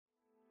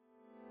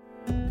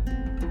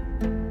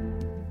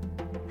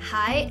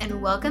Hi, and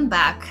welcome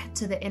back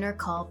to the Inner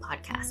Call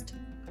podcast.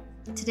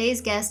 Today's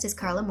guest is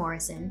Carla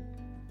Morrison,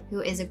 who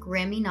is a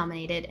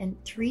Grammy-nominated and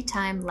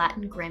 3-time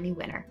Latin Grammy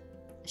winner.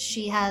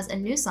 She has a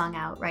new song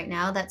out right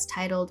now that's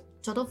titled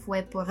Todo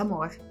Fue por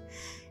Amor,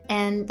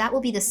 and that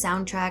will be the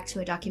soundtrack to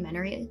a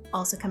documentary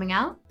also coming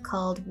out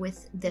called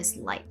With This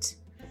Light.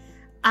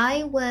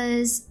 I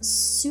was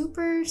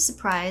super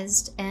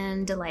surprised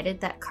and delighted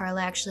that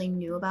Carla actually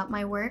knew about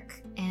my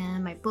work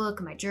and my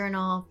book, my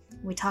journal.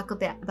 We talk a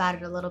bit about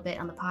it a little bit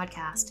on the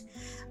podcast,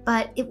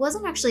 but it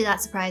wasn't actually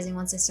that surprising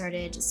once I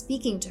started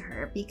speaking to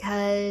her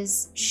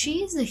because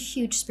she is a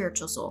huge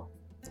spiritual soul.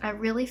 I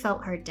really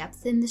felt her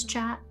depth in this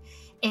chat,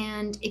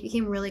 and it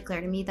became really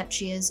clear to me that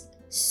she is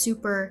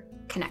super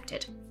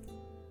connected.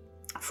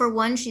 For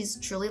one, she's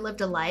truly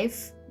lived a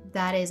life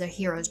that is a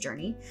hero's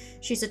journey.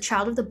 She's a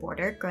child of the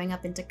border growing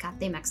up in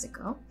Tecate,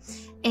 Mexico,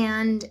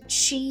 and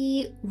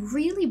she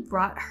really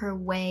brought her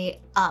way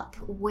up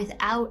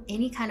without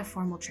any kind of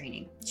formal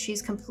training.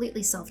 She's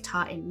completely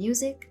self-taught in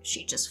music.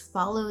 She just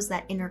follows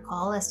that inner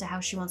call as to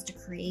how she wants to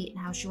create and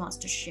how she wants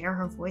to share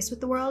her voice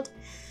with the world.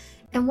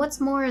 And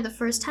what's more, the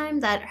first time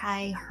that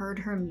I heard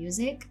her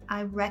music,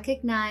 I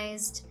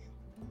recognized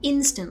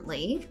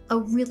instantly a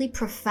really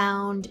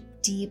profound,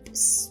 deep,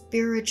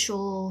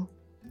 spiritual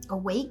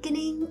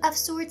awakening of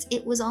sorts.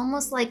 It was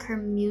almost like her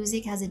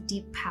music has a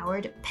deep power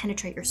to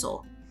penetrate your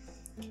soul.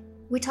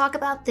 We talk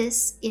about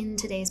this in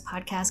today's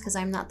podcast because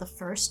I'm not the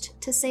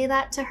first to say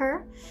that to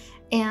her.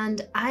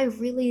 And I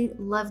really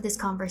love this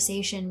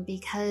conversation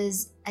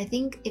because I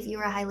think if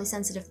you're a highly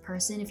sensitive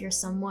person, if you're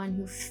someone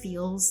who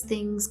feels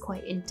things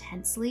quite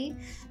intensely,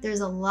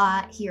 there's a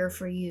lot here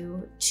for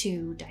you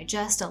to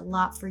digest, a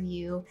lot for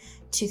you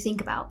to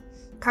think about.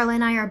 Carla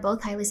and I are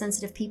both highly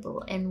sensitive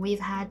people, and we've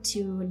had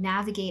to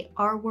navigate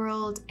our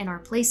world and our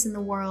place in the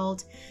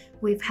world.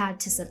 We've had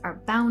to set our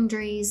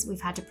boundaries.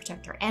 We've had to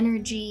protect our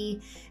energy.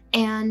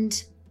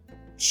 And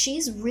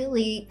she's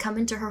really come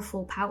into her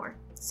full power.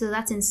 So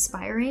that's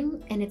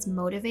inspiring and it's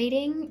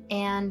motivating,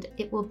 and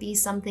it will be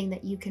something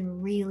that you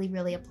can really,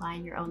 really apply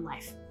in your own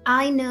life.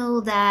 I know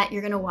that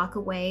you're going to walk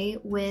away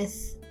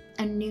with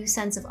a new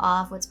sense of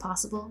awe of what's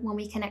possible when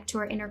we connect to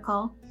our inner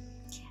call.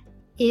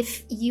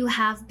 If you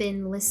have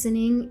been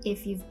listening,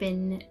 if you've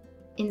been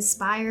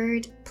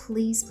inspired,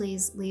 please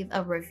leave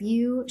a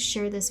review,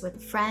 share this with a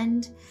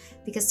friend,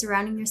 because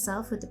surrounding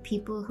yourself with the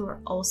people who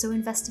are also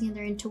investing in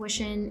their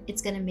intuition,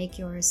 it's going to make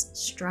yours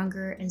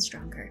stronger and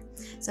stronger.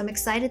 So I'm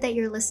excited that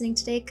you're listening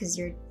today because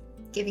you're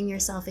giving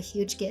yourself a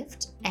huge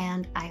gift,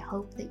 and I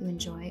hope that you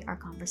enjoy our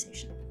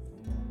conversation.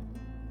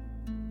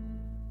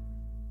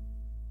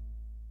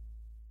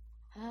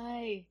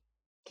 Hi,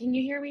 can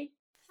you hear me?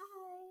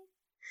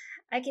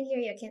 I can hear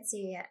you. I can't see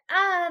you yet.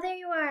 There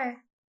you are.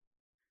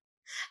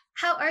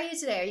 How are you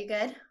today? Are you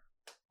good?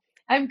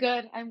 I'm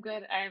good. I'm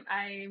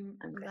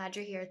glad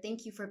you're here.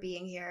 Thank you for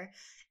being here.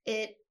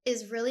 It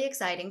is really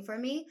exciting for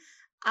me.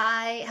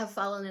 I have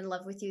fallen in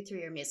love with you through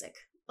your music.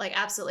 Like,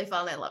 absolutely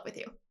fallen in love with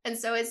you. And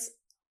so it's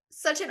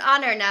such an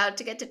honor now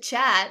to get to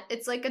chat.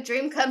 It's like a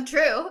dream come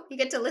true. You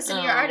get to listen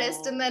to your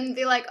artist and then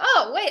be like,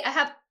 oh, wait, I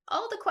have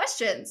all the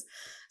questions.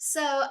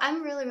 So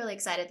I'm really, really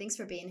excited. Thanks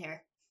for being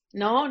here.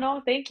 No,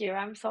 thank you.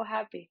 I'm so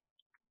happy.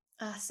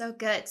 So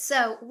good.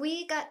 So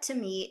we got to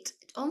meet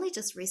only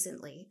just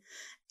recently,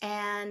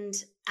 and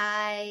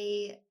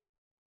I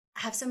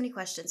have so many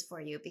questions for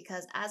you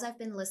because as I've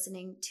been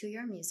listening to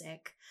your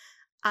music,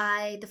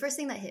 the first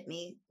thing that hit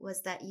me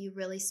was that you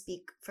really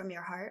speak from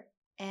your heart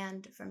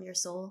and from your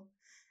soul.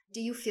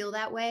 Do you feel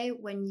that way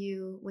when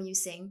you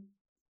sing?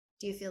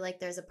 Do you feel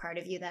like there's a part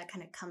of you that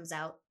kind of comes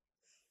out?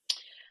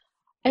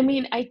 I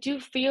mean, I do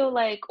feel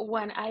like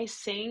when I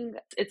sing,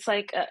 it's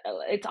like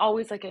it's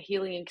always like a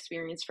healing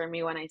experience for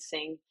me when I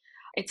sing.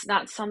 It's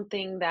not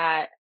something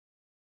that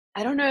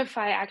I don't know if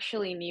I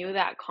actually knew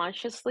that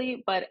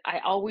consciously, but I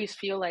always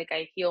feel like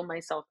I heal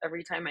myself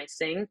every time I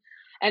sing.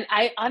 And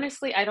I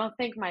honestly, I don't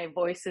think my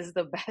voice is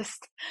the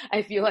best.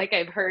 I feel like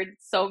I've heard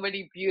so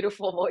many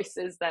beautiful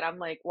voices that I'm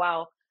like,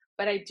 wow.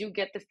 But I do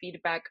get the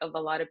feedback of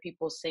a lot of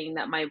people saying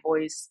that my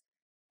voice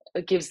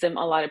gives them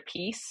a lot of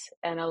peace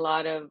and a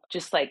lot of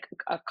just like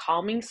a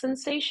calming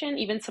sensation,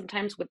 even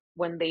sometimes with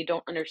when they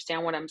don't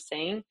understand what I'm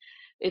saying.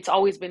 It's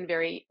always been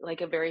very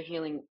like a very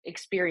healing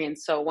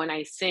experience. So when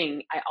I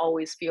sing, I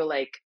always feel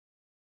like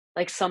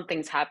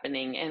something's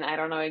happening, and I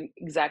don't know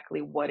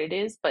exactly what it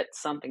is, but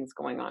something's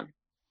going on.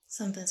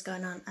 Something's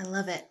going on. I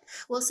love it.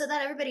 Well, so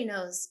that everybody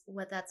knows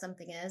what that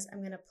something is, I'm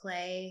going to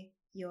play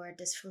your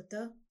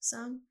Disfruto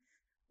song,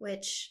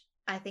 which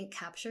I think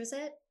captures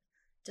it.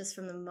 Just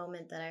from the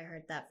moment that I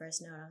heard that first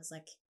note, I was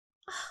like,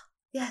 oh,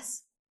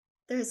 yes,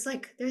 there's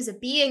a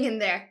being in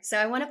there. So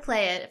I want to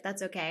play it, if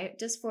that's okay,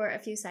 just for a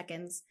few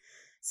seconds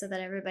so that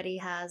everybody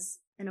has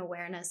an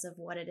awareness of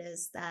what it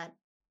is that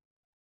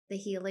the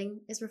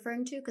healing is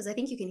referring to, because I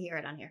think you can hear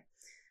it on here.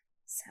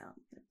 So I'm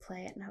going to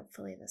play it and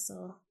hopefully this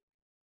will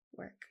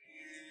work.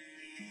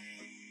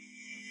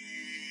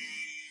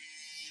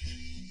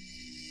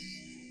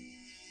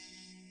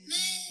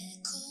 Me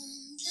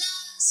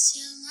complace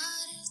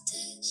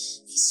amarte,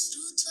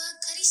 disfruto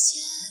acariciarte.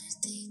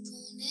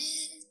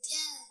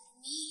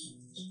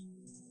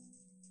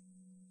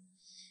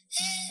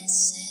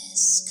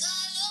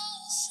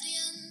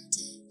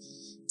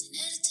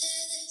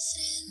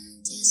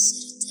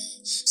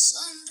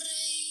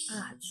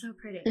 Ah, it's so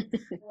pretty.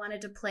 I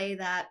wanted to play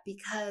that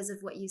because of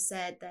what you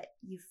said, that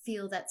you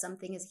feel that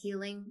something is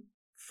healing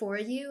for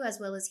you as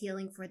well as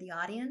healing for the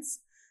audience.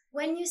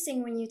 When you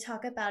sing, when you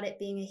talk about it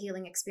being a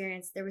healing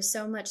experience, there was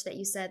so much that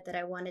you said that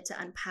I wanted to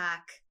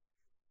unpack.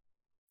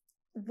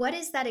 What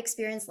is that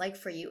experience like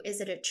for you?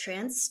 Is it a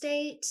trance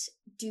state?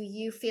 Do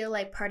you feel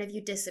like part of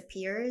you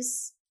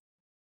disappears?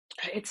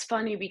 It's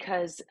funny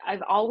because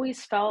I've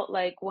always felt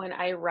like when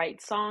I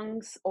write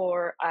songs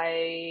or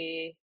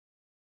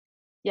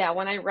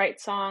when I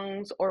write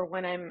songs or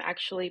when I'm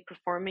actually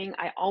performing,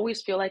 I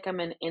always feel like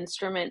I'm an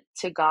instrument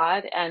to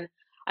God, and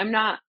I'm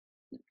not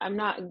I'm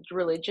not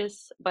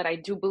religious, but I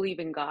do believe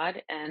in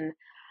God, and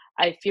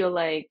I feel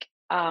like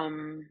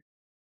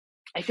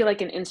I feel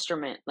like an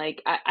instrument.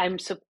 Like I'm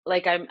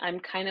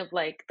kind of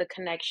like the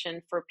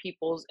connection for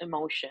people's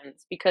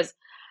emotions because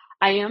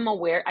I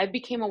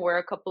became aware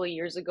a couple of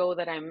years ago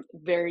that I'm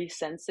very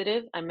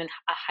sensitive. A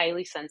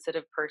highly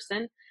sensitive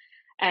person,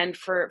 and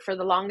for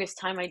the longest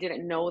time I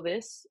didn't know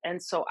this,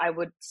 and so I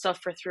would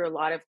suffer through a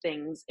lot of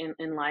things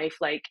in life.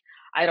 Like,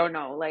 I don't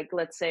know, like,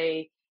 let's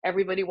say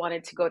everybody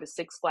wanted to go to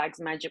Six Flags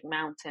Magic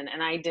Mountain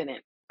and I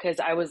didn't, because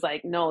I was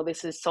like, no,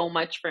 this is so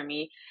much for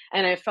me,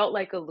 and I felt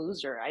like a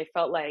loser. I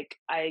felt like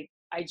I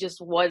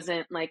just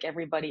wasn't like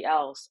everybody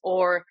else.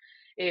 Or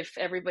if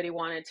everybody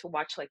wanted to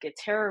watch like a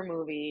terror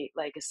movie,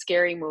 like a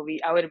scary movie,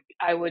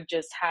 I would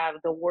just have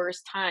the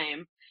worst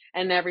time,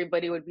 and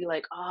everybody would be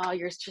like, "Oh,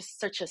 you're just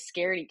such a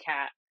scaredy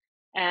cat."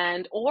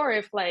 And or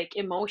if like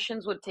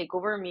emotions would take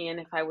over me and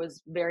if I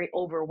was very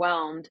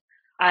overwhelmed,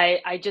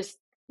 I just,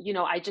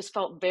 I just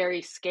felt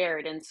very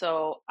scared. And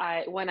so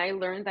I when I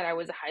learned that I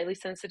was a highly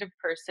sensitive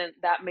person,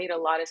 that made a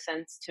lot of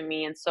sense to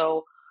me. And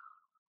so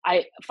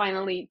I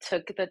finally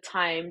took the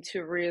time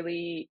to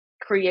really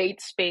create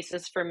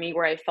spaces for me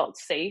where I felt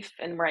safe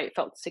and where I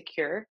felt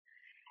secure.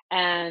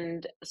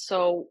 And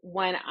so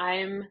when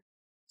I'm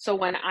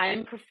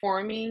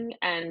performing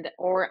and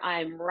or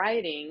I'm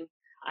writing,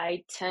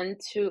 I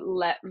tend to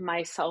let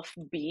myself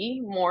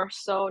be more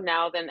so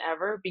now than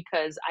ever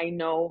because I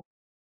know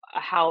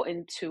how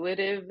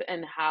intuitive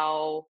and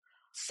how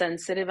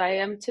sensitive I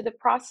am to the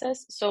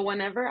process. So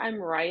whenever I'm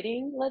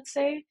writing, let's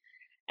say,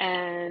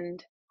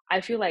 and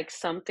I feel like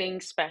something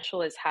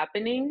special is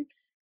happening,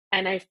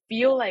 and I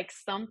feel like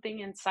something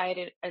inside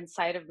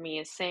of me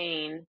is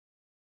saying,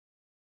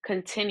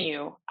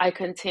 continue, I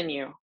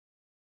continue.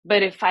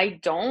 But if I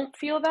don't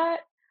feel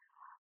that,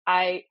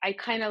 I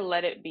kind of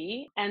let it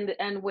be. And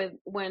with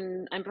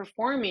when I'm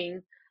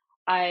performing,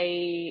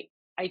 I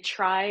I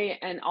try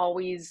and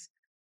always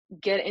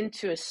get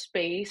into a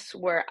space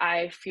where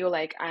I feel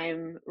like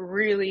I'm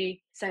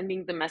really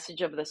sending the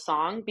message of the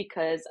song,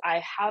 because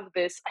I have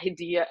this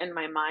idea in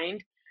my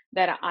mind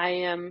that I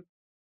am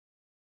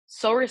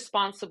so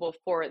responsible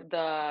for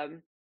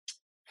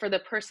the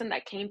person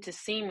that came to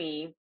see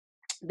me.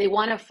 They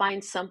want to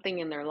find something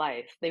in their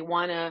life. They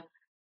want to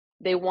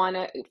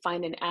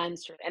find an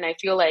answer, and I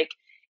feel like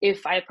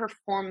if I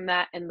perform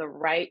that in the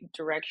right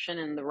direction,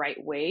 in the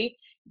right way,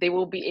 they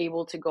will be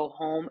able to go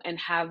home and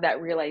have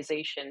that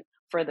realization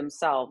for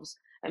themselves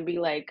and be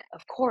like,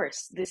 of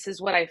course, this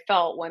is what I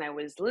felt when I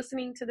was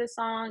listening to this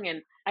song.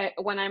 And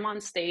when I'm on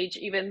stage,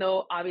 even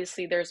though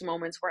obviously there's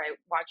moments where I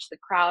watch the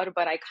crowd,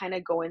 but I kind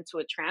of go into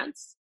a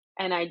trance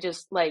and I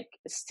just like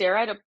stare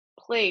at a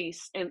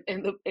place in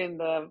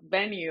the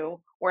venue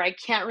where I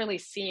can't really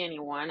see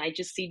anyone. I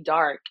just see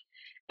dark,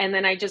 and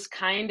then I just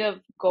kind of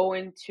go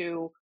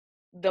into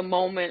the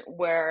moment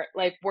where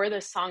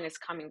the song is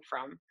coming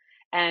from,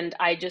 and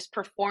I just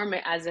perform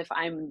it as if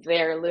I'm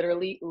there,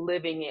 literally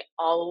living it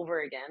all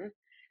over again.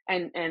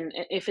 And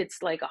if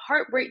it's like a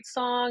heartbreak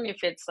song,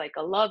 if it's like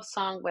a love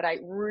song, but I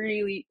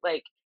really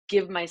like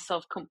give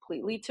myself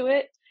completely to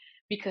it,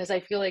 because I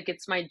feel like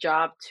it's my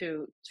job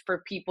to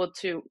for people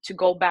to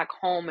go back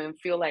home and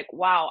feel like,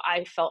 wow,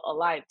 I felt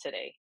alive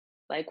today.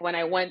 Like when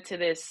I went to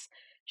this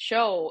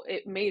show,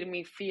 it made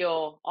me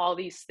feel all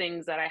these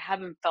things that I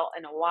haven't felt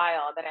in a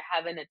while, that I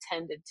haven't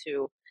attended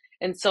to.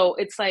 And so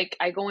it's like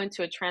I go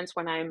into a trance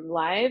when I'm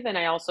live, and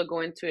I also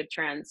go into a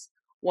trance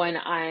when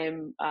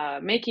I'm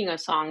making a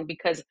song,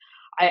 because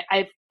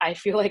I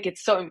feel like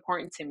it's so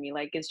important to me.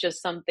 Like it's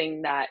just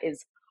something that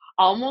is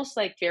almost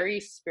like very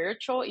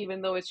spiritual,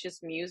 even though it's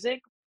just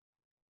music.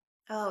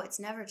 Oh, it's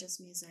never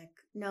just music.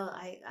 No,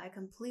 I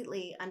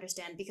completely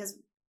understand because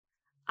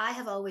I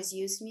have always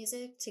used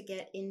music to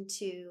get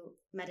into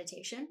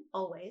meditation,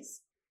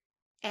 always.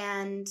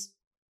 And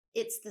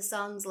it's the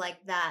songs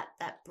like that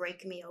that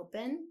break me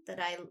open that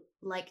I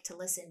like to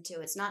listen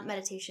to. It's not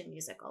meditation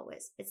music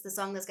always. It's the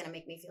song that's going to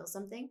make me feel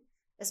something,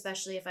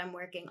 especially if I'm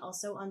working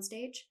also on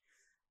stage.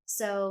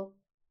 So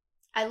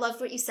I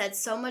loved what you said.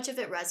 So much of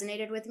it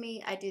resonated with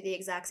me. I do the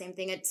exact same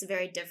thing. It's a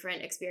very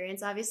different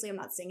experience. Obviously, I'm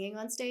not singing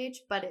on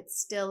stage, but it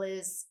still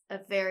is a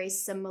very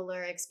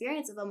similar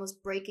experience of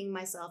almost breaking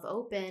myself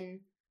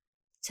open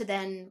to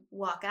then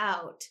walk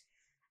out.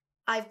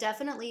 I've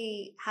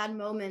definitely had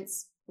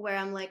moments where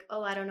I'm like,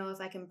 oh, I don't know if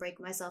I can break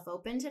myself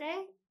open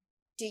today.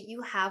 Do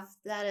you have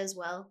that as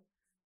well?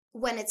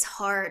 when it's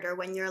hard or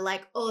when you're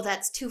like, oh,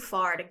 that's too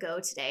far to go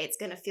today, it's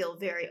going to feel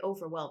very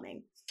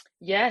overwhelming.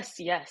 Yes,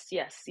 yes,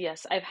 yes,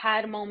 yes. I've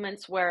had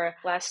moments where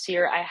last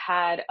year I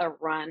had a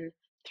run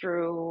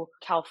through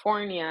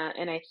California,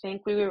 and I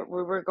think we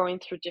were going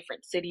through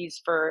different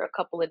cities for a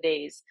couple of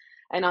days.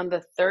 And on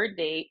the third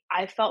day,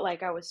 I felt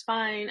like I was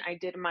fine. I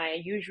did my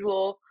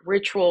usual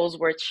rituals,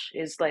 which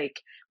is like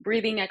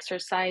breathing,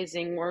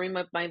 exercising, warming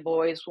up my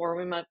voice,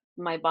 warming up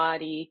my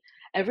body.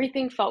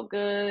 Everything felt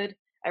good.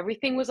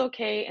 Everything was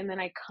okay. And then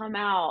I come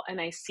out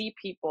and I see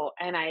people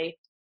and I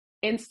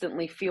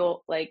instantly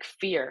feel like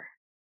fear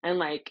and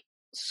like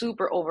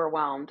super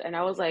overwhelmed. And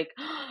I was like,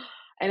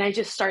 and I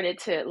just started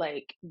to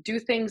like do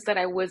things that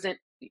I wasn't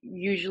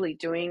usually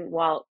doing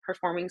while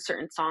performing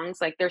certain songs.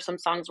 Like there's some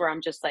songs where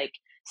I'm just like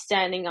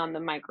standing on the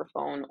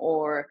microphone,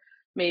 or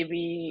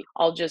maybe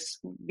I'll just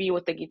be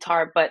with the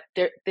guitar. But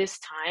this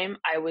time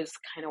I was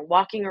kind of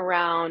walking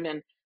around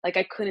and like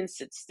I couldn't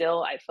sit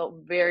still. I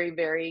felt very,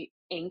 very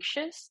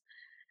anxious.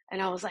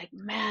 And I was like,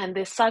 man,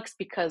 this sucks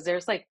because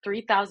there's like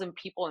 3,000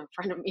 people in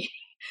front of me.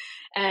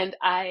 And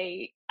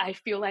I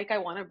feel like I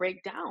want to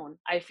break down.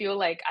 I feel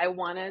like I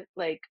want to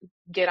like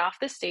get off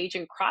the stage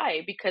and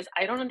cry because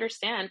I don't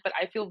understand, but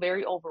I feel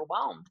very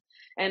overwhelmed.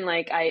 And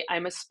like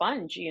I'm a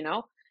sponge, you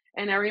know?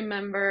 And I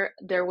remember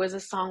there was a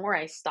song where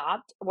I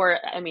stopped, where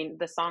I mean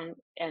the song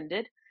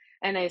ended,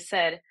 and I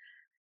said,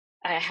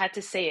 I had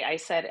to say, I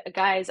said,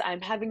 guys,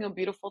 I'm having a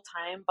beautiful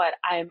time, but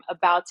I'm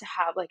about to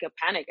have like a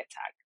panic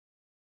attack.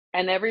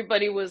 And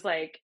everybody was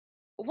like,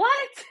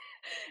 "What?"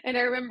 And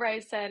I remember I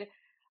said,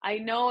 "I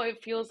know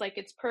it feels like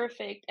it's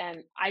perfect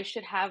and I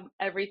should have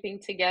everything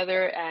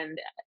together and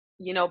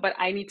but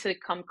I need to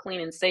come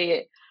clean and say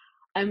it.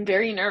 I'm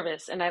very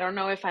nervous and I don't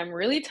know if I'm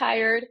really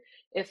tired,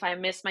 if I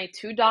miss my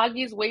two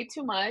doggies way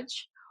too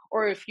much,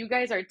 or if you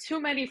guys are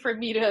too many for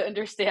me to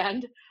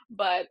understand,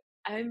 but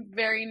I'm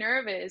very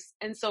nervous."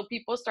 And so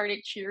people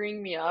started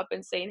cheering me up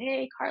and saying,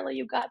 "Hey, Carla,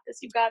 you got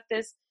this, you got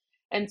this."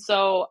 And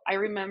so I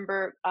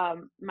remember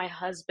my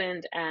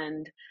husband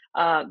and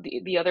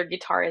the other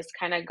guitarist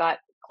kind of got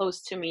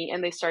close to me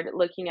and they started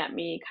looking at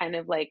me, kind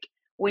of like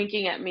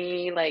winking at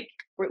me, like,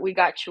 "We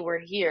got you, we're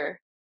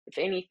here, if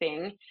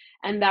anything."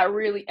 And that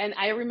really, and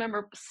I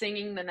remember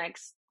singing the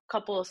next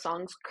couple of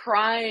songs,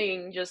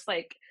 crying, just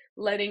like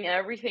letting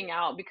everything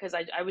out because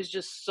I was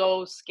just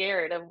so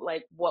scared of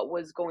like what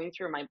was going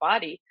through my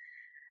body.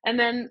 And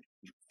then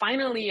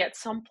finally, at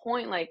some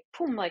point, like,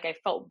 boom, like I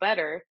felt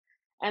better.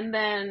 And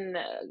then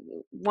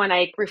when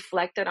I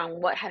reflected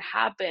on what had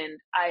happened,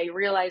 I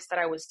realized that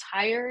I was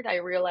tired. I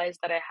realized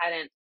that I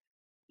hadn't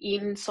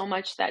eaten so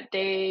much that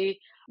day,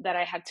 that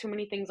I had too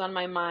many things on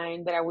my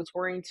mind, that I was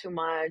worrying too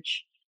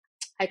much.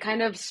 I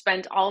kind of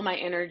spent all my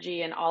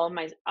energy and all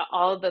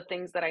of the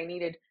things that I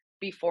needed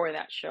before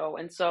that show.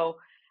 And so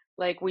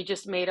like we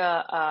just made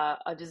a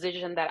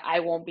decision that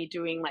I won't be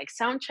doing like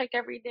sound check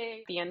every day.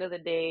 At the end of the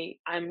day,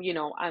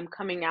 I'm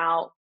coming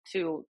out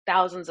to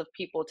thousands of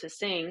people to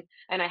sing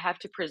and I have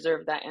to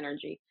preserve that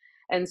energy.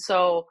 And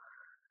so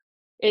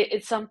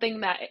it's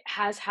something that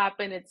has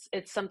happened.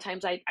 It's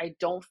sometimes I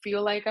don't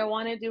feel like I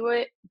want to do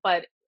it,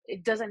 but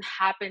it doesn't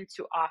happen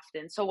too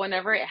often. So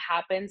whenever it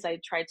happens,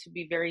 I try to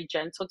be very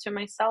gentle to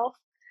myself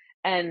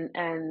and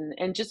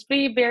just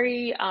be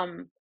very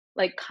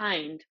like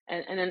kind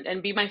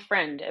and be my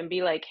friend and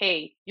be like,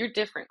 "Hey, you're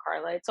different,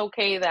 Carla. It's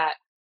okay that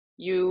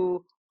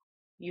you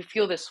you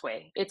feel this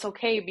way. It's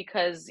okay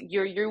because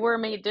you were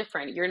made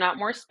different. You're not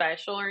more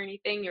special or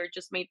anything. You're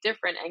just made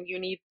different and you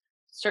need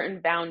certain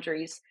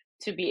boundaries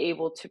to be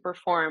able to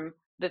perform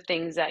the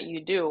things that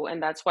you do,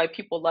 and that's why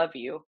people love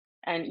you,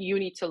 and you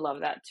need to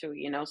love that too.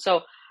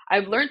 So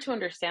I've learned to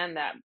understand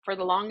that. For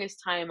the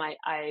longest time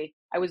I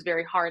was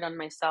very hard on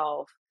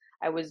myself.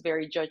 I was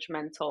very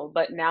judgmental,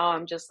 but now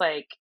I'm just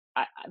like,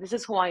 this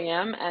is who I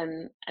am,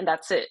 and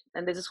that's it.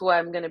 And this is who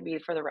I'm going to be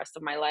for the rest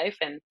of my life,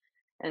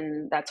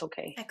 and that's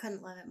okay. I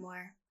couldn't love it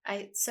more.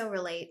 I so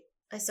relate.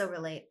 I so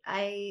relate.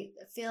 I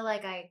feel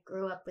like I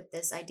grew up with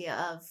this idea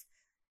of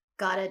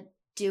gotta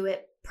do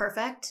it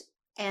perfect,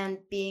 and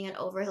being an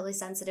overly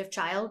sensitive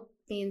child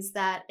means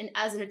that, and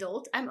as an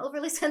adult I'm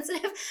overly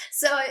sensitive,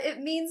 so it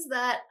means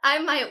that I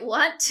might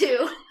want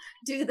to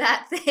do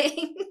that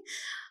thing,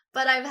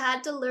 but I've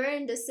had to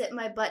learn to sit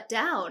my butt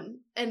down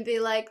and be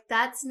like,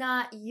 that's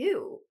not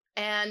you,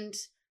 and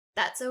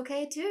that's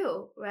okay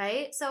too,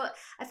 right? So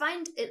I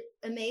find it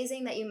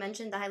amazing that you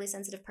mentioned the highly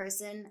sensitive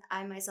person.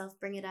 I myself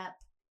bring it up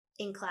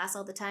in class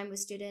all the time with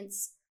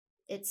students.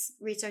 It's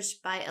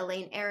researched by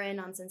Elaine Aron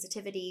on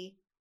sensitivity,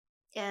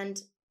 and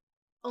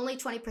only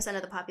 20%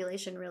 of the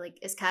population really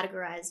is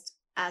categorized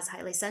as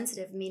highly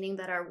sensitive, meaning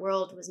that our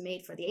world was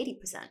made for the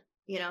 80%,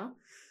 you know?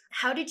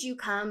 How did you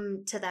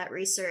come to that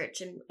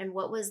research, and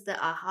what was the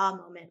aha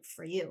moment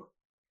for you?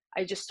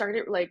 I just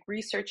started like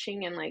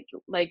researching and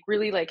like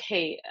really like,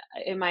 hey,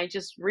 am I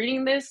just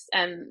reading this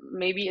and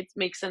maybe it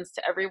makes sense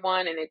to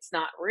everyone and it's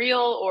not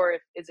real, or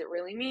is it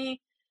really me?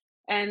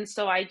 And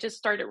so I just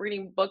started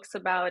reading books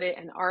about it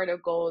and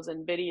articles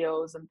and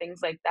videos and things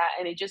like that.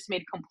 And it just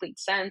made complete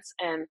sense.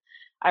 And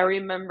I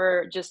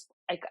remember just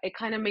it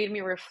kind of made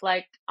me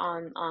reflect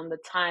on the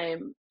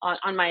time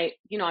on my,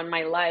 on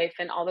my life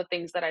and all the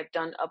things that I've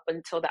done up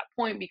until that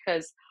point.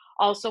 Because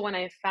also when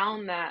I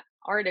found that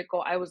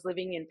article, I was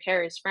living in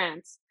Paris,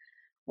 France,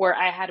 where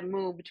I had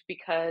moved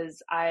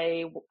because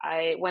I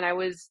when I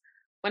was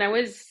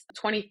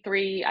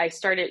 23, I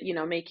started,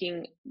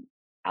 making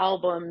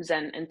albums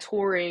and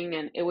touring,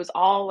 and it was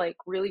all like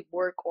really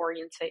work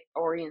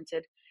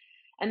oriented.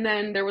 And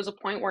then there was a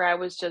point where I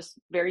was just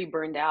very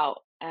burned out,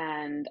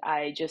 and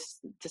I just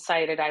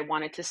decided I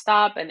wanted to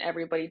stop. And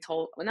everybody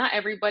told, well, not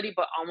everybody,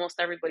 but almost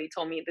everybody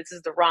told me, this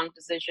is the wrong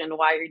decision.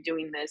 Why are you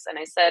doing this? And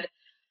I said,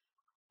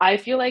 I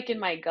feel like in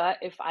my gut,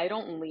 if I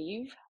don't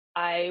leave,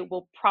 I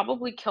will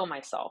probably kill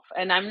myself.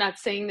 And I'm not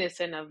saying this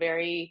in a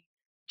very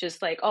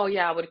just like, oh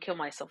yeah, I would kill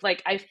myself.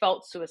 Like I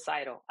felt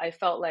suicidal. I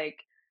felt like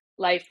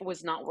life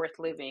was not worth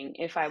living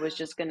if I was Wow.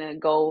 just gonna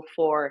go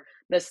for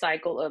the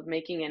cycle of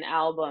making an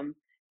album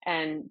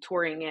and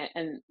touring it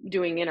and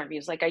doing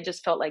interviews. Like I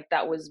just felt like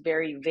that was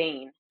very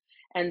vain.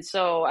 And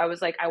so I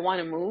was like, I want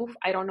to move.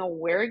 I don't know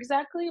where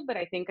exactly, but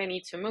I think I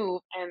need to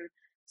move. And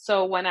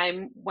so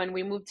when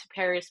we moved to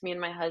Paris, me and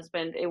my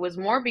husband, it was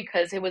more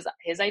because it was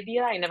his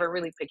idea. I never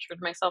really pictured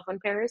myself in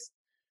Paris.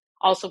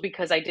 Also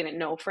because I didn't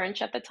know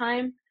French at the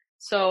time.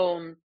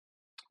 So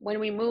when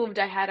we moved,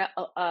 I had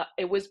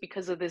it was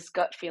because of this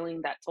gut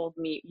feeling that told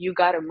me, you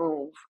got to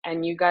move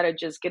and you got to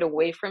just get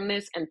away from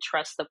this and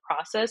trust the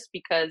process.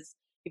 Because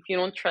if you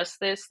don't trust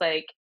this,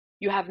 like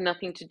you have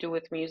nothing to do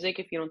with music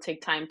if you don't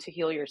take time to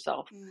heal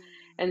yourself. Mm.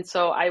 And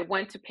so I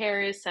went to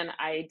Paris and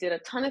I did a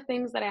ton of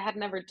things that I had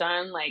never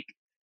done, like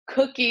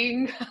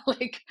cooking,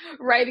 like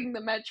riding the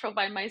metro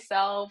by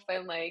myself,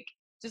 and like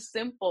just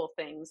simple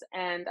things.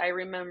 And I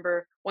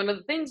remember one of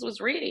the things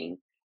was reading.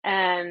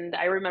 And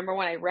I remember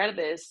when I read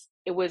this,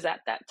 it was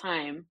at that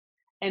time.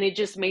 And it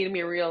just made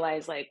me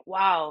realize, like,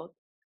 wow,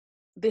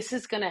 this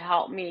is going to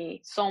help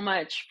me so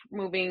much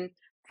moving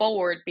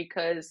forward,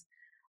 because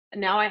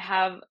now I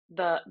have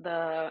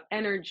the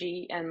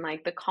energy and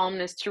like the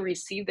calmness to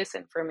receive this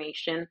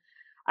information.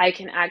 I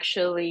can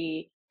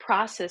actually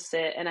process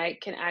it and I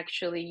can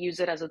actually use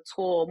it as a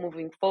tool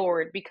moving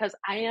forward, because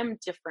I am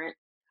different.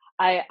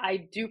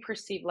 I do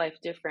perceive life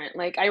different.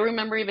 Like I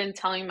remember even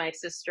telling my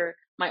sister,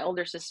 my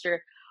older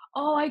sister,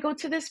 "Oh, I go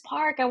to this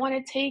park. I want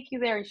to take you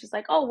there." And she's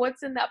like, "Oh,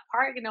 what's in that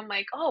park?" And I'm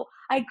like, "Oh,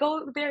 I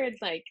go there and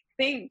like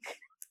think."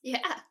 Yeah.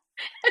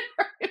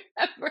 I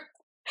remember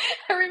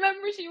I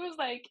remember she was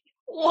like,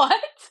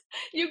 "What?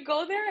 You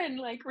go there and,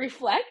 like,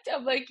 reflect?"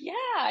 I'm like,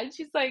 "Yeah." And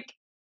she's like,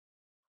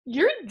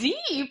 "You're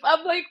deep."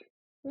 I'm like,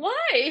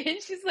 "Why?"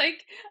 And she's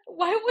like,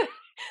 "Why would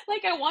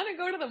like, I wanna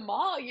go to the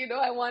mall,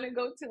 I wanna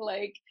go to,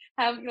 like,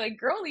 have, like,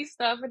 girly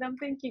stuff." And I'm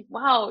thinking,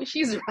 "Wow,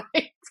 she's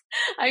right."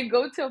 I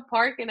go to a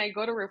park and I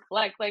go to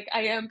reflect, like,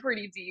 I am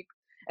pretty deep.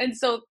 And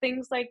so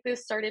things like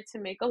this started to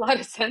make a lot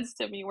of sense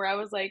to me, where I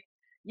was like,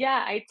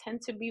 "Yeah, I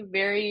tend to be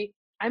very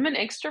I'm an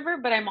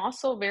extrovert, but I'm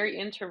also very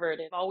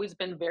introverted. I've always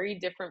been very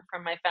different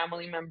from my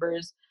family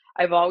members.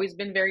 I've always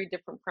been very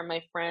different from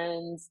my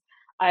friends.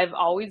 I've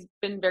always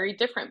been very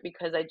different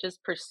because I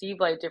just perceive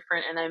life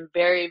different, and I'm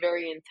very,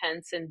 very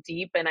intense and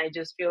deep, and I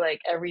just feel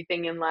like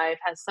everything in life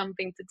has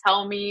something to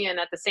tell me. And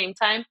at the same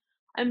time,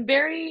 I'm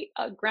very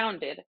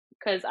grounded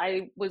because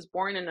I was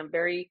born in a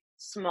very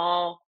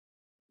small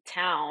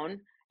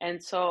town,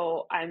 and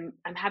so I'm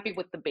happy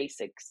with the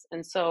basics.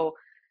 And so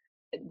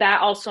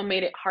that also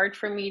made it hard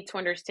for me to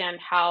understand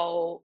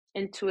how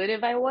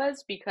intuitive I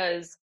was,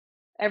 because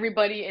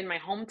everybody in my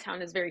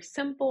hometown is very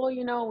simple,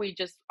 we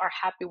just are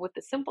happy with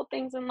the simple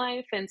things in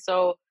life. And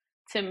so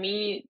to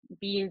me,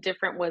 being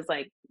different was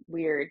like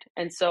weird.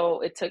 And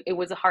so it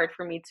was hard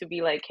for me to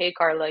be like, "Hey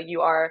Carla,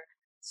 you are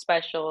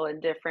special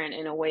and different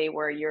in a way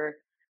where you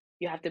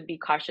have to be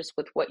cautious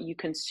with what you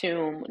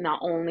consume, not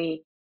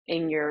only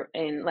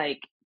in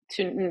like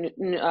to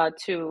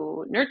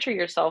nurture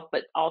yourself,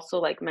 but also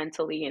like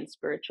mentally and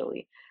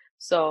spiritually."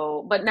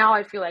 So, but now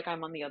I feel like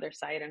I'm on the other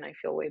side and I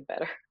feel way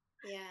better.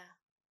 Yeah.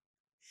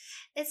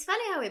 It's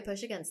funny how we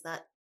push against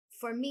that.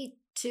 For me,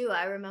 too,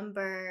 I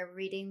remember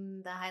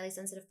reading The Highly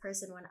Sensitive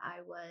Person when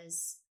I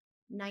was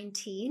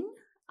 19,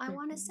 I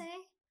want to Mhm. say.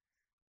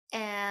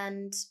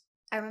 And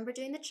I remember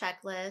doing the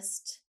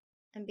checklist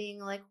and being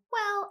like,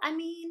 well, I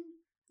mean,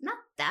 not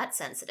that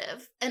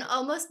sensitive, and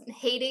almost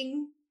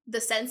hating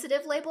the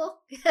sensitive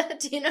label.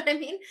 Do you know what I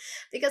mean?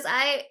 Because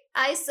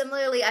I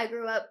similarly I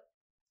grew up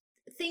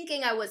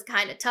thinking I was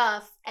kind of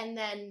tough, and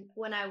then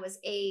when I was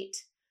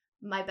 8,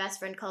 my best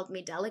friend called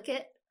me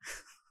delicate.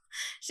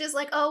 She's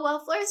like, "Oh, well,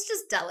 Flair's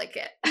just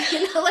delicate."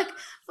 Like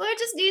Flair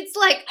just needs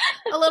like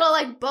a little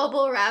like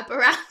bubble wrap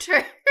around her.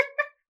 And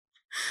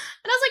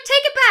I was like,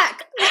 "Take it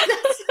back." Like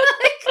that's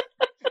like,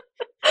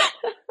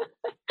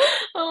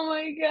 Oh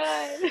my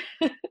god.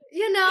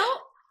 you know,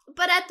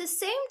 but at the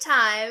same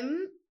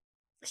time,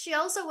 she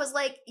also was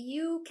like,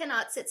 "You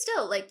cannot sit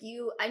still. Like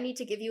I need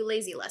to give you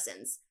lazy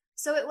lessons."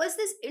 So it was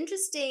this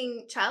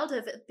interesting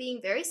childhood of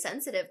being very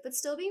sensitive but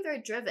still being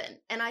very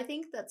driven. And I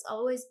think that's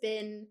always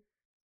been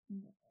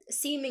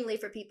seemingly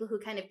for people who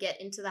kind of get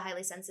into the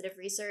highly sensitive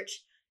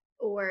research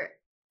or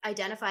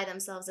identify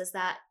themselves as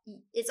that,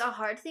 it's a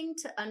hard thing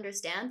to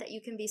understand that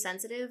you can be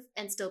sensitive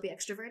and still be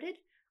extroverted,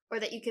 or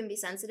that you can be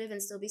sensitive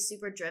and still be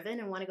super driven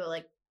and want to go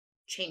like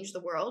change the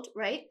world,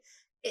 right?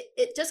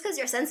 It just because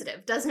you're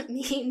sensitive doesn't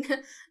mean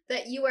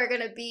that you are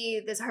going to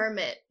be this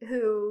hermit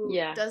who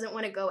Yeah. doesn't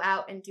want to go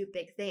out and do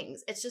big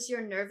things. It's just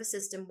your nervous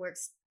system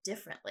works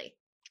differently.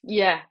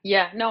 Yeah,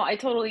 yeah. No, I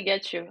totally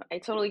get you. I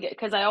totally get,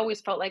 because I always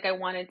felt like I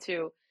wanted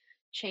to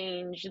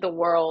change the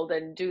world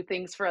and do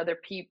things for other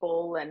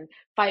people and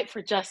fight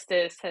for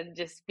justice and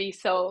just be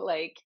so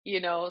like,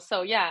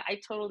 so yeah, I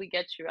totally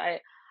get you.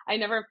 I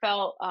never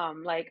felt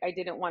like I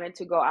didn't wanted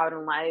to go out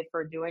in life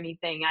or do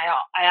anything.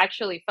 I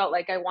actually felt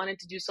like I wanted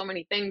to do so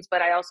many things,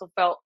 but I also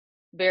felt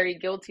very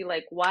guilty,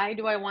 like why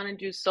do I want to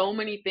do so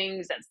many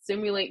things that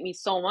stimulate me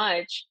so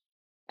much,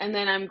 and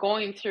then I'm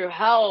going through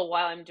hell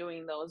while I'm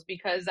doing those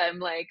because I'm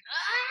like,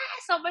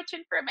 so much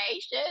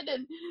information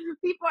and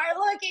people are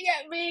looking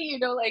at me,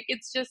 like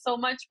it's just so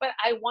much, but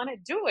I want to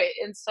do it.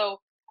 And so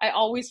I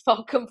always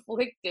felt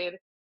conflicted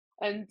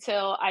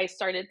until I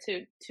started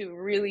to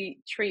really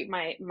treat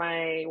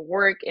my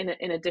work in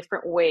a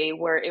different way,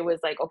 where it was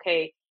like,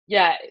 okay,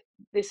 yeah,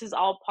 this is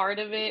all part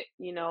of it,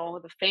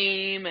 the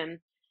fame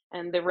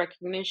and the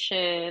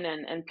recognition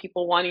and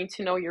people wanting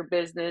to know your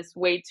business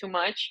way too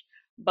much,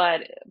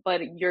 but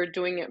you're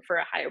doing it for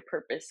a higher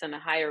purpose and a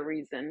higher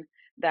reason,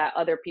 that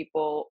other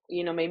people,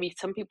 maybe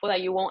some people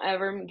that you won't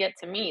ever get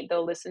to meet,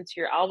 they'll listen to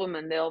your album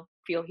and they'll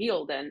feel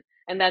healed,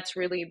 and that's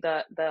really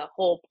the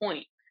whole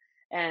point.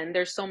 And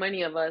there's so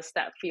many of us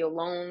that feel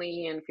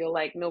lonely and feel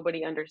like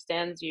nobody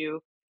understands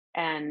you,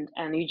 and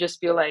you just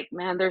feel like,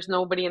 man, there's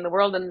nobody in the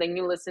world, and then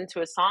you listen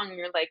to a song and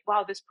you're like,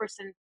 wow, this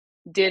person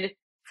did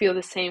feel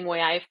the same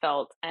way I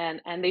felt, and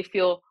they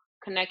feel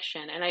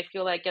connection. And I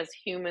feel like as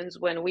humans,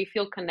 when we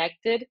feel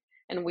connected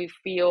and we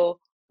feel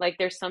like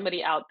there's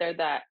somebody out there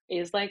that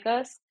is like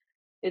us,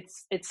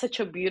 it's such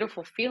a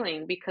beautiful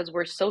feeling, because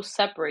we're so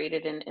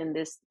separated in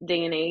this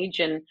day and age.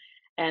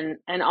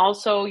 And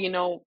also,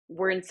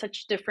 we're in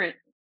such different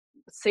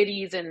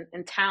cities and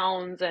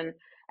towns,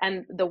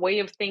 and the way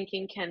of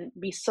thinking can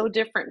be so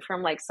different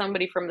from like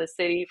somebody from the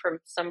city, from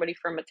somebody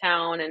from a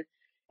town, and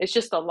it's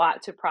just a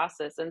lot to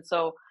process. And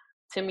so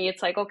to me,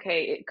 it's like,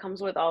 okay, it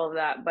comes with all of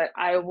that, but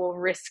I will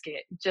risk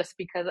it just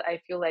because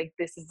I feel like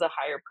this is a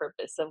higher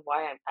purpose of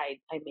why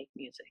I make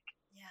music.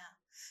 Yeah.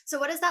 So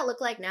what does that look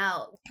like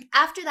now?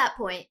 After that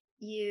point,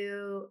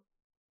 you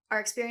are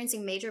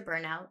experiencing major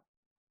burnout,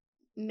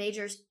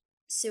 major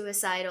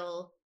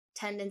suicidal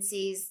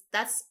tendencies.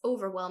 That's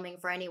overwhelming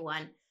for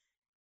anyone.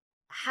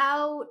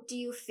 How do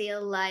you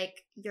feel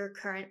like your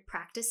current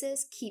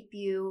practices keep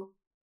you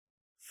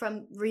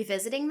from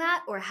revisiting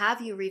that, or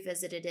have you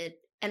revisited it?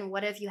 And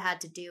what have you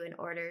had to do in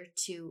order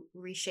to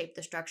reshape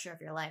the structure of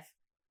your life?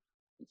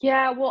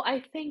 Yeah, well,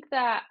 I think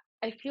that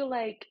I feel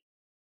like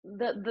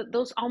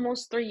those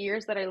almost 3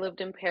 years that I lived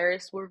in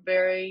Paris were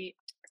very,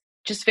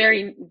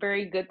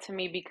 very good to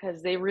me,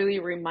 because they really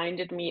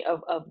reminded me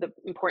of the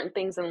important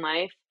things in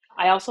life.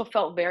 I also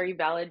felt very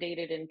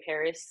validated in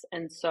Paris,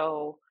 and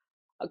so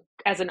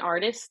as an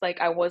artist,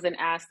 like I wasn't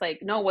asked like,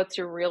 "No, what's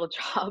your real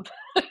job?"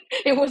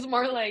 It was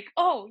more like,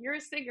 "Oh, you're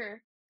a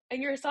singer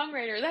and you're a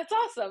songwriter. That's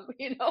awesome,"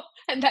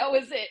 and that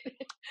was it.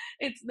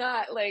 It's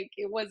not like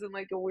it wasn't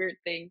like a weird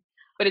thing.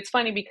 But it's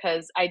funny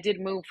because I did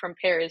move from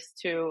Paris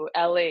to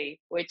LA,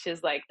 which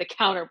is like the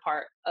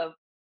counterpart of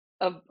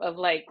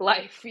like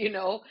life,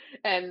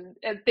 and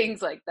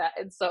things like that.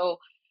 And so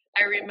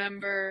I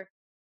remember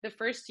the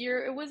first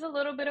year it was a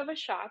little bit of a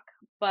shock,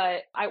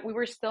 but we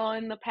were still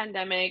in the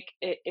pandemic.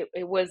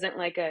 It wasn't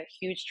like a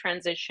huge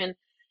transition.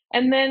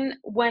 And then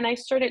when I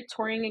started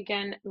touring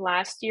again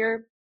last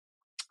year,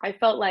 I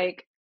felt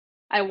like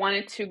I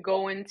wanted to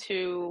go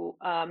into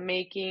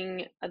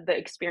making the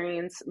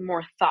experience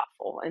more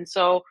thoughtful. And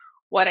so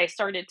what I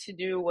started to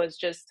do was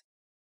just,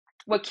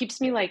 what keeps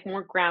me like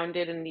more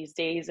grounded in these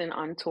days and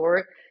on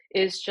tour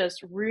is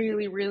just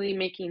really, really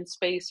making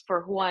space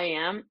for who I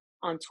am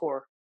on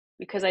tour.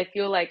 Because I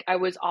feel like I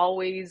was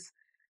always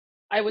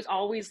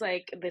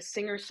like the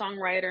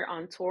singer-songwriter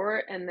on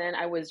tour, and then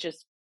I was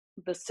just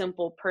the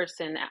simple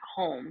person at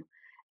home.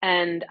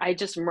 And I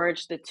just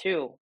merged the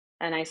two.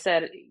 And I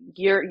said,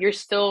 you're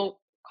still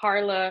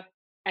Carla,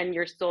 and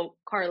you're still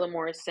Carla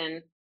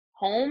Morrison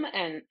home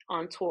and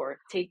on tour.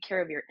 Take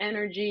care of your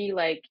energy.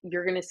 Like,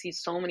 you're gonna see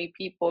so many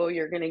people,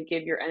 you're gonna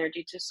give your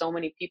energy to so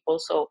many people.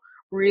 So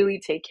really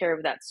take care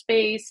of that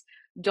space.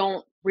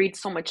 Don't read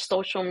so much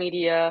social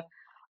media,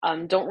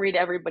 don't read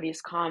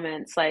everybody's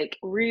comments. Like,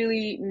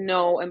 really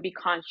know and be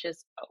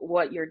conscious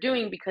what you're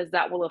doing, because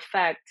that will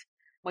affect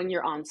when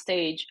you're on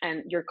stage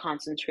and your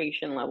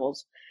concentration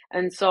levels.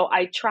 And so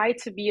I try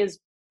to be as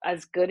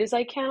good as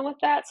I can with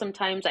that.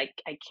 Sometimes I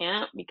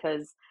can't,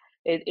 because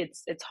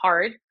it's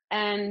hard.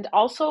 And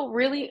also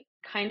really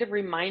kind of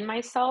remind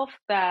myself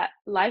that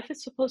life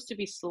is supposed to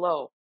be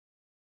slow,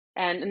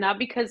 and not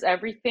because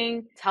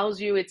everything tells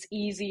you it's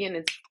easy and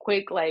it's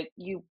quick, like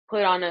you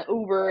put on an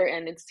Uber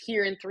and it's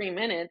here in 3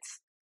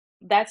 minutes.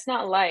 That's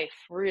not life,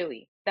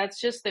 really.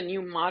 That's just the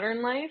new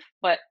modern life.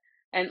 But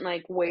and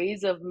like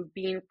ways of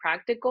being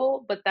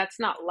practical, but that's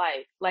not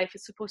life. Life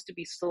is supposed to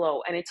be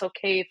slow, and it's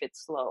okay if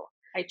it's slow.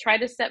 I try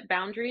to set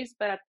boundaries,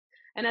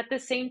 and at the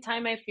same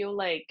time, I feel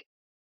like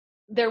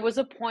there was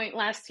a point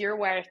last year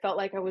where I felt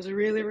like I was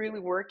really, really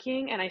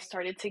working, and I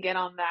started to get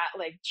on that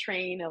like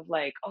train of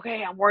like,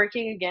 okay, I'm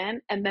working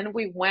again. And then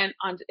we went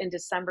on in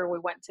December, we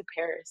went to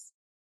Paris.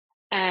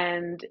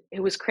 And it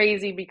was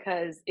crazy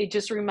because it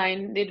just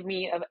reminded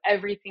me of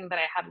everything that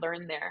I had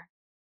learned there.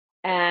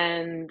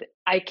 And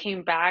I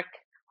came back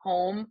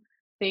home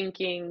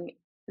thinking,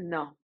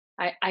 no,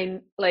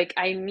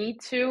 I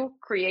need to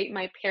create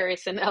my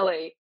Paris in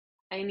LA.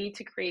 I need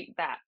to create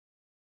that.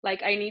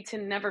 Like I need to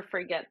never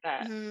forget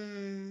that,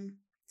 Hmm.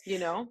 you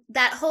know?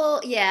 That whole,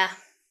 yeah,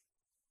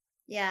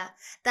 yeah,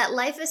 that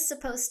life is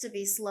supposed to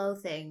be slow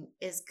thing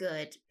is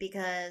good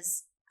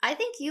because I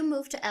think you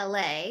moved to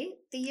LA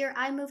the year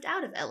I moved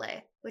out of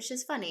LA, which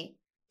is funny.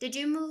 Did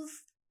you move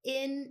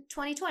in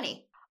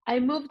 2020? I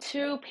moved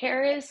to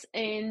Paris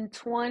in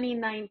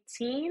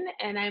 2019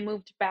 and I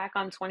moved back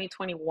on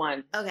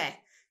 2021. Okay.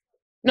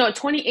 No,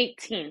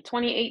 2018.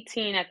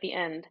 2018 at the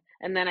end.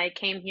 And then I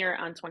came here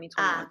on Ah,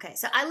 2021. okay.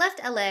 So I left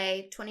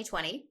LA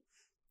 2020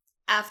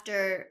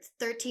 after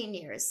 13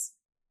 years.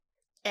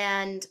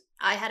 And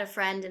I had a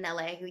friend in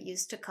LA who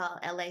used to call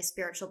LA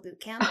spiritual boot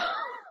camp.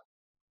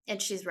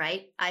 And she's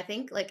right. I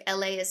think like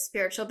LA is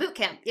spiritual boot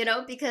camp,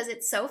 because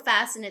it's so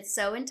fast and it's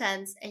so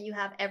intense and you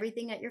have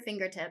everything at your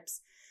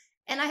fingertips.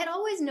 And I had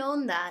always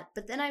known that,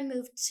 but then I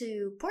moved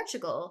to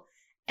Portugal.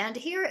 And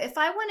here, if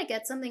I want to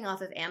get something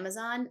off of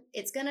Amazon,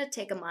 it's going to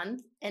take a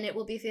month and it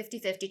will be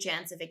 50-50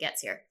 chance if it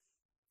gets here.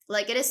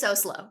 Like it is so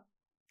slow.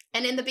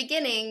 And in the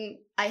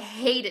beginning, I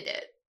hated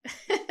it.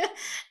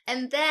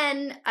 And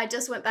then I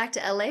just went back to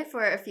LA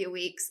for a few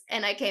weeks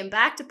and I came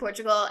back to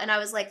Portugal and I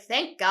was like,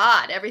 thank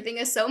God everything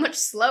is so much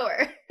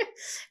slower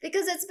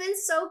because it's been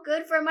so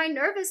good for my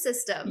nervous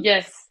system.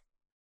 Yes.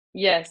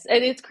 Yes.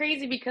 And it's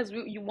crazy because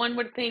one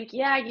would think,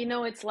 yeah,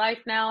 it's life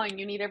now and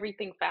you need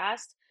everything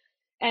fast.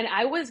 And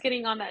I was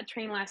getting on that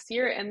train last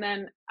year. And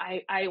then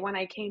when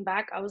I came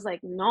back, I was like,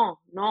 no,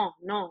 no,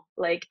 no.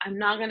 Like, I'm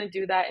not going to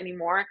do that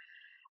anymore.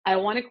 I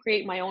want to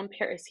create my own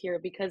Paris here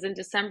because in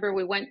December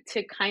we went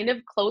to kind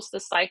of close the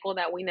cycle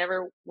that we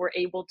never were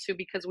able to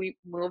because we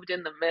moved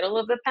in the middle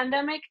of the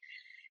pandemic.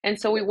 And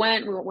so we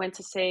went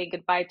to say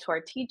goodbye to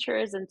our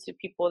teachers and to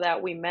people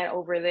that we met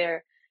over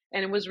there.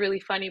 And it was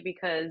really funny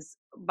because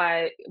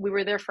we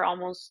were there for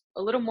almost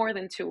a little more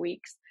than 2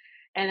 weeks.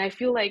 And I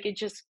feel like it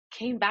just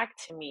came back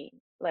to me,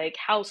 like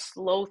how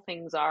slow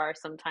things are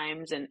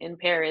sometimes in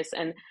Paris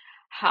and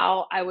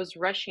how I was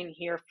rushing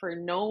here for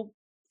no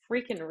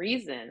freaking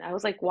reason. I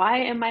was like, why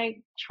am I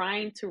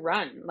trying to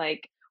run?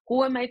 Like,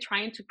 who am I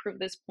trying to prove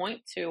this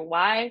point to?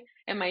 Why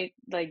am I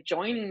like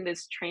joining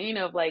this train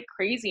of like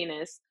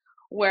craziness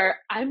where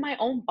I'm my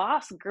own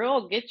boss,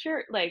 girl, get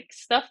your like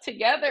stuff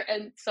together.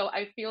 And so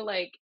I feel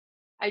like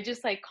I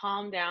just like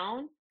calm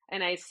down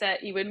and I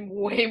set even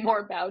way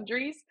more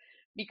boundaries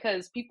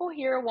because people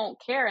here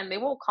won't care and they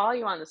will call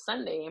you on the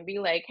Sunday and be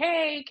like,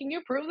 "Hey, can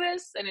you prove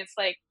this?" And it's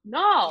like,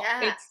 "No,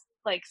 Yeah, it's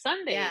like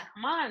Sunday. yeah,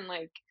 Come on,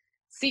 like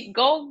see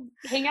go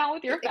hang out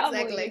with your family,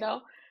 you exactly.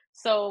 know?"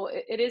 So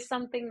it is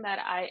something that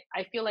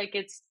I feel like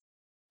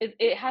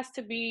it has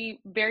to be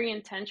very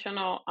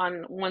intentional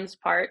on one's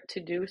part to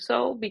do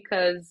so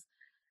because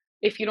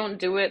if you don't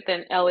do it,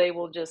 then LA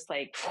will just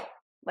like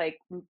like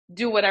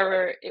do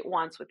whatever it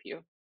wants with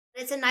you.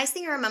 It's a nice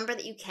thing to remember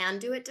that you can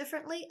do it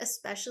differently,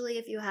 especially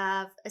if you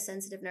have a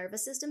sensitive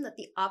nervous system, that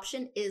the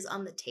option is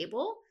on the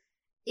table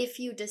if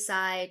you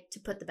decide to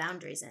put the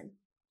boundaries in.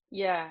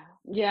 Yeah,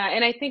 yeah,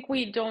 and I think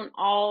we don't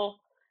all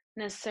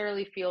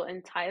necessarily feel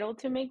entitled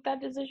to make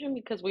that decision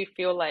because we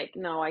feel like,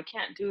 no, I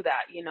can't do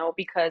that,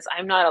 because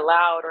I'm not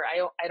allowed or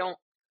I don't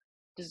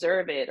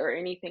deserve it or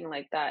anything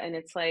like that. And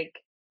it's like,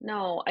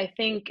 no, I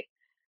think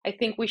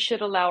we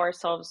should allow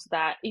ourselves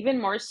that even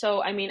more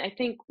so. I mean, I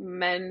think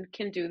men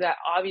can do that.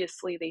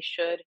 Obviously, they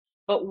should.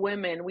 But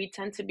women, we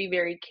tend to be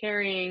very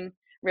caring,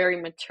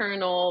 very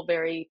maternal,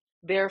 very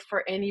there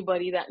for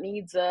anybody that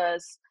needs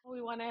us.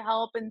 We want to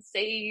help and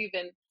save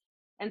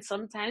and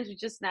sometimes we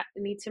just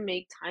need to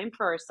make time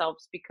for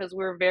ourselves because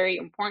we're very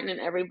important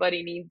and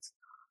everybody needs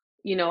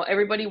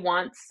everybody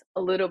wants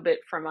a little bit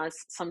from us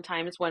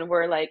sometimes when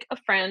we're like a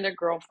friend, a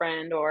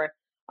girlfriend, or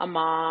a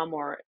mom,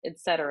 or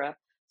etc.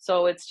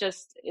 So it's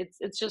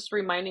just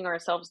reminding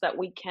ourselves that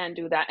we can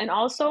do that. And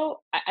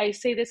also, I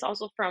say this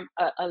also from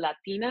a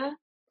Latina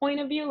point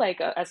of view, like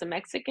as a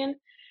Mexican,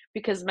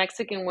 because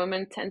Mexican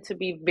women tend to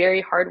be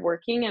very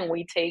hardworking, and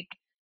we take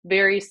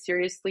very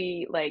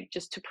seriously, like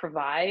just to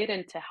provide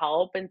and to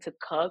help and to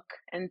cook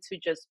and to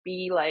just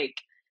be like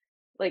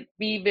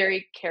be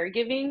very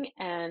caregiving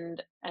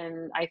and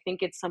I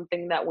think it's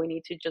something that we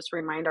need to just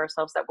remind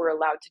ourselves that we're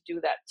allowed to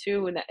do that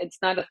too and that it's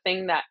not a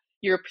thing that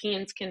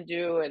Europeans can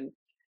do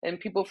and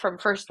people from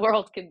first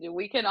world can do.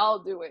 We can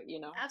all do it.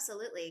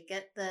 Absolutely.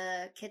 Get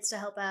the kids to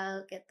help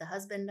out, get the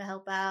husband to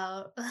help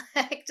out,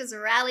 like just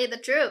rally the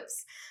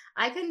troops.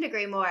 I couldn't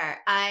agree more.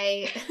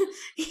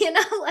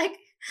 Like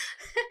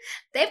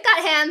They've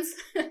got hands.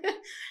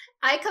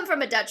 I come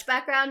from a Dutch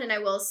background, and I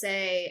will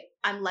say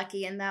I'm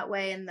lucky in that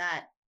way, in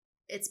that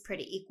it's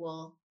pretty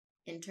equal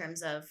in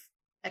terms of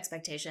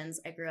expectations.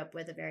 I grew up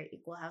with a very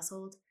equal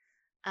household.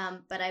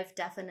 But I've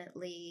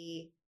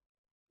definitely,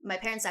 my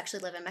parents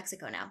actually live in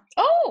Mexico now.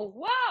 Oh,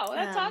 wow,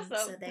 that's So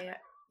awesome. they are,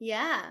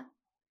 yeah,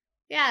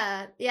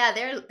 yeah,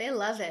 they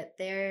love it.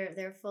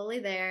 They're fully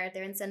there.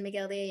 They're in San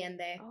Miguel de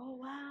Allende. Oh,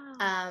 wow.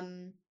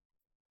 Um,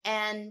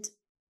 and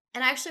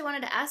and I actually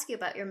wanted to ask you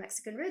about your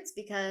Mexican roots,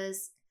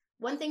 because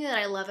one thing that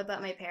I love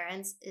about my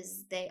parents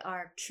is they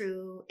are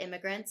true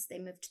immigrants. They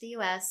moved to the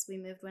US. We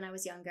moved when I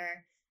was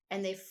younger,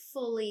 and they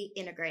fully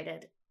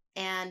integrated.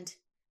 And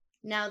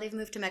now they've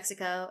moved to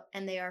Mexico,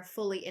 and they are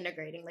fully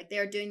integrating. Like, they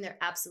are doing their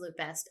absolute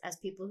best as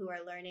people who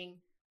are learning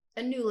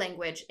a new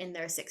language in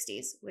their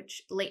 60s,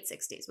 which late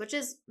 60s, which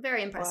is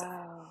very impressive.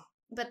 Wow.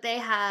 But they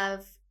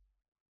have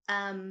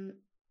um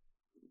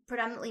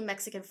predominantly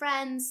Mexican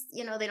friends.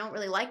 They don't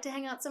really like to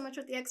hang out so much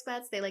with the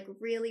expats. They like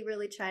really,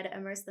 really try to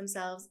immerse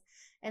themselves.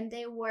 And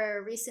they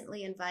were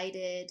recently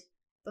invited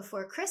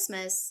before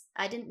Christmas.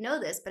 I didn't know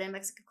this, but in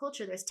Mexican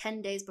culture, there's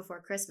 10 days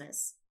before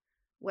Christmas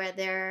where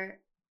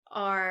there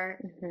are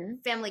Hmm.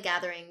 family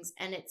gatherings,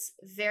 and it's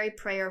very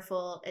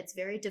prayerful, it's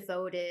very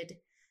devoted.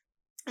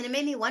 And it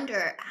made me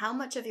wonder how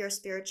much of your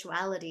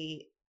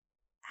spirituality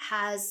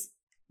has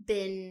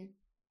been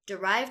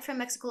derived from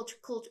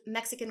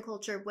Mexican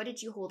culture. What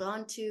did you hold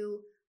on to?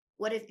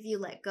 What have you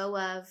let go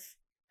of?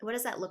 What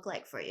does that look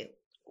like for you?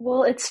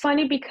 Well, it's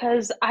funny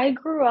because I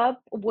grew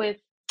up with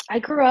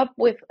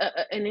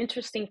an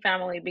interesting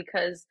family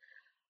because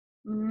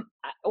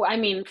I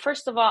mean,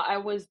 first of all, I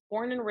was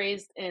born and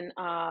raised in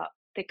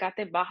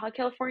Tecate, Baja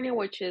California,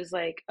 which is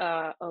like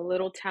a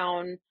little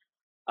town,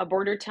 a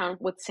border town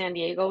with San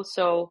Diego.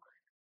 So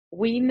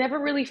we never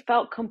really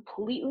felt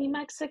completely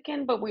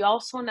Mexican, but we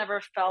also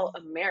never felt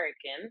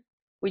American.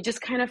 We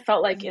just kind of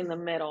felt like in the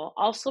Mm-hmm. middle.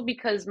 Also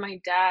because my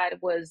dad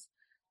was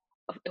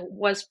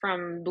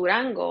from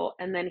Durango,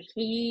 and then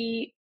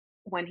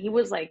when he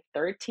was like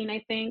 13,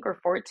 I think, or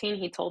 14,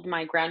 he told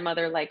my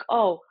grandmother like,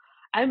 "Oh,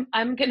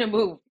 I'm gonna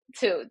move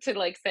to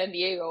like San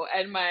Diego."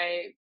 And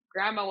my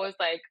grandma was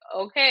like,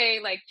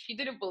 "Okay," like she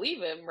didn't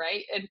believe him,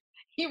 right? And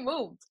he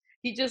moved.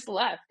 He just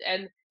left,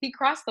 and he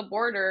crossed the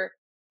border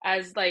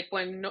as like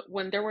when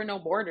there were no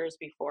borders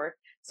before.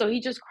 So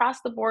he just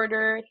crossed the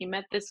border. He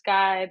met this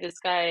guy. This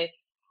guy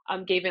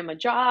gave him a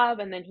job,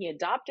 and then he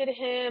adopted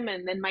him,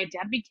 and then my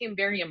dad became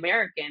very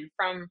American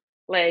from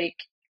like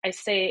I'd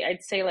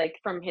say like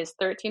from his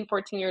 13,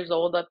 14 years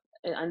old up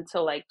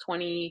until like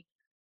 20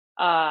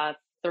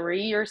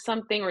 3 or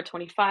something, or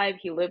 25.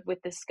 He lived with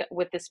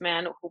this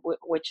man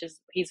which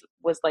is he's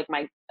was like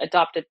my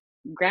adopted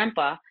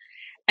grandpa.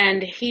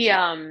 And he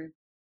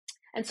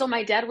and so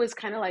my dad was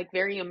kind of like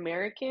very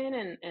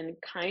American and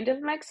kind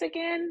of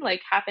Mexican,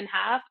 like half and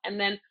half. And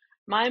then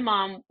my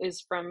mom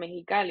is from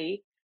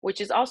Mexicali,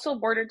 which is also a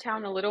border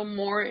town, a little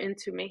more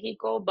into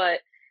Mexico, but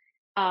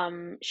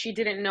she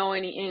didn't know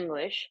any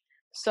English.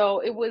 So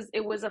it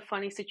was a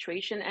funny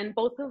situation, and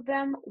both of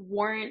them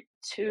weren't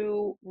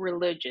too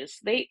religious.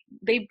 They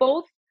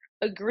both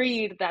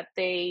agreed that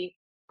they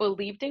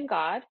believed in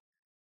God,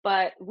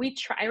 but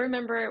I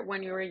remember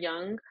when we were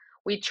young,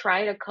 we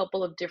tried a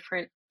couple of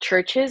different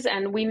churches,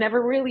 and we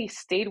never really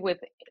stayed with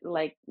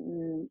like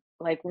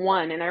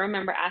one. And I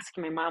remember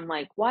asking my mom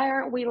like, why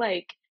aren't we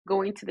like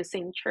going to the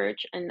same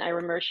church? And I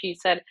remember she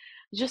said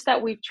just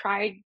that we've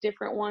tried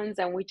different ones,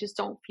 and we just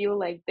don't feel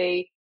like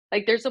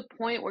there's a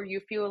point where you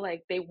feel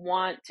like they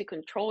want to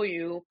control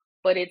you,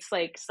 but it's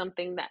like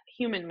something that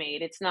human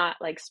made. It's not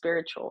like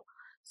spiritual.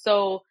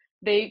 So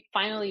they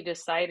finally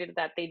decided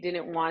that they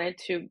didn't want it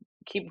to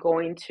keep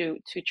going to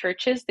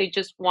churches. They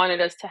just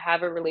wanted us to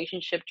have a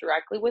relationship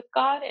directly with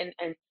God,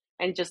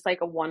 and just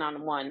like a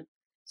one-on-one.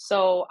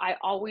 So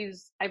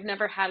I've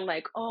never had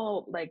like,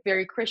 oh, like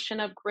very Christian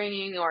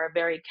upbringing or a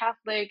very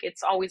Catholic.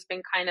 It's always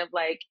been kind of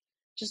like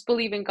just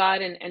believe in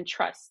God, and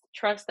trust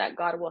that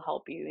God will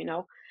help you, you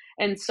know.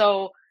 And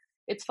so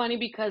it's funny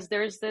because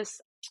there's this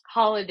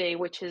holiday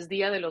which is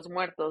Dia de los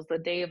Muertos, the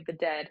Day of the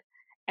Dead.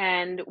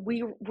 And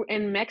we were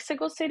in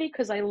Mexico City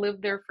because I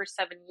lived there for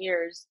 7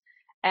 years,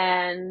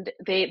 and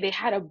they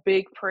had a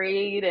big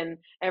parade, and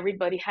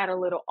everybody had a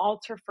little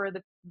altar for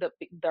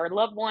their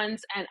loved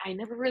ones. And I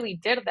never really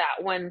did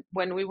that when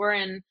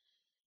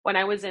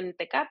I was in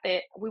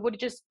Tecate. We would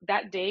just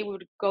that day we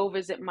would go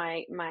visit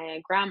my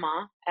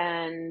grandma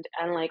and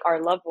like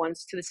our loved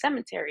ones to the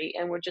cemetery,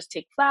 and we'd just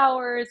take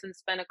flowers and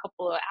spend a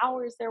couple of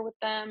hours there with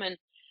them, and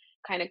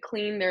kind of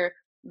clean their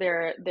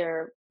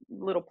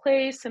little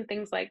place and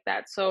things like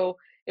that. So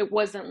it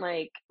wasn't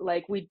like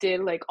we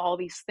did like all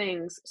these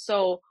things.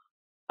 So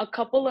a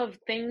couple of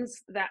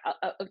things that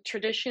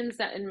traditions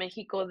that in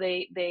Mexico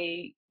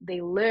they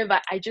live.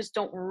 I just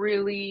don't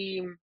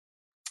really.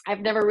 I've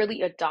never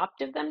really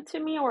adopted them to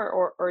me,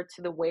 or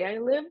to the way I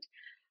lived.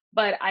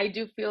 But I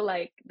do feel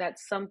like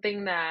that's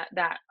something that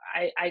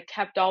I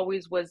kept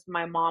always, was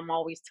my mom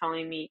always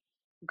telling me,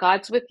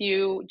 God's with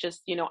you.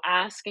 Just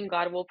ask and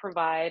God will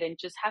provide, and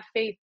just have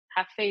faith.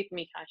 have faith,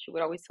 Mija. She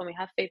would always tell me,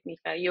 have faith,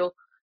 Mija.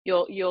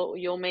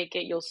 You'll make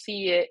it. You'll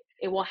see it.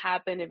 It will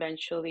happen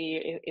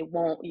eventually. It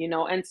won't, you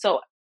know. And so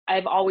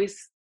I've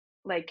always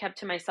like kept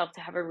to myself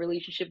to have a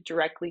relationship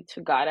directly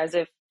to God, as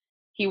if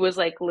he was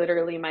like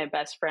literally my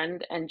best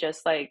friend, and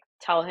just like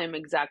tell him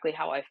exactly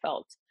how I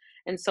felt.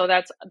 And so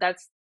that's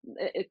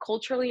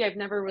culturally, I've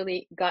never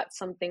really got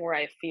something where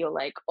I feel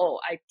like, oh,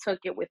 I took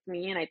it with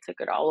me and I took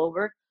it all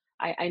over.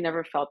 I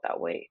never felt that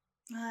way.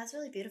 Oh, that's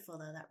really beautiful,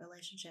 though, that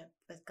relationship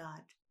with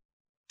God.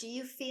 Do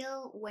you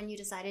feel when you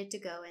decided to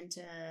go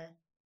into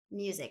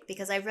music?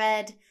 Because I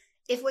read,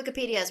 if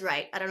Wikipedia is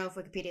right, I don't know if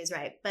Wikipedia is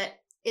right, but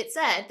it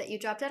said that you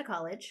dropped out of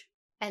college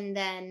and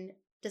then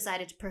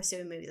decided to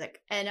pursue music.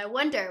 And I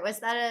wonder, was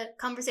that a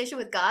conversation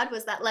with God?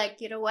 Was that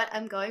like, you know what,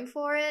 I'm going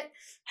for it?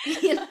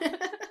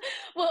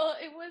 Well,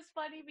 it was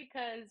funny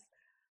because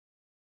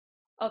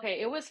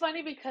okay, it was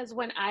funny because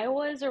when I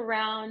was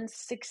around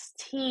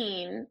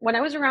 16, when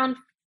I was around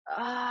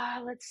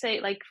let's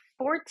say like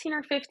 14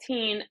 or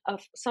 15,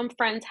 of some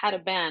friends had a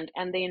band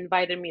and they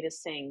invited me to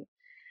sing.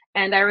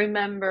 And I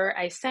remember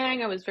I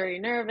sang, I was very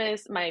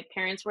nervous. My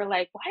parents were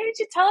like, "Why did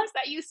you tell us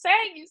that you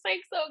sang? You sang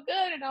so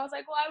good." And I was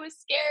like, "Well, I was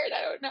scared.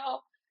 I don't know."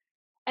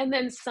 And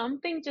then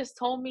something just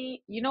told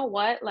me, you know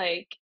what?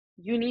 Like,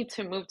 you need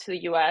to move to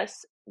the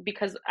US,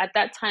 because at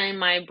that time,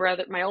 my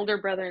older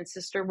brother and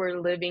sister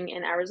were living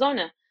in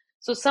Arizona.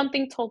 So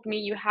something told me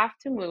you have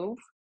to move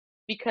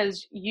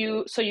because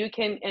so you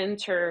can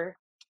enter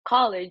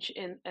college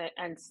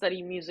and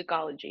study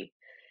musicology.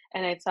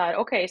 And I thought,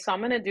 okay, so I'm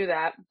going to do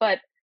that. But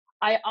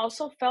I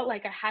also felt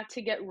like I had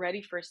to get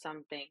ready for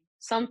something.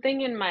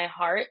 Something in my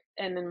heart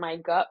and in my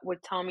gut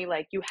would tell me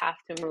like you have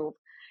to move.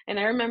 And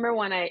I remember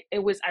when I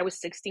was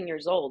 16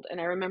 years old, and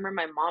I remember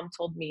my mom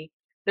told me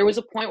there was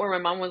a point where my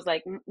mom was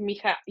like,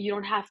 Mija, you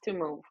don't have to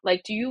move.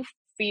 Like, do you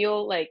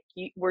feel like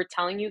we're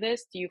telling you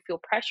this? Do you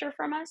feel pressure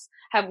from us?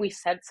 Have we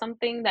said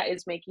something that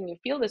is making you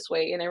feel this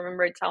way? And I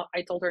remember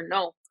I told her,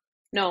 no,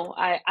 no,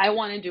 I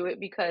want to do it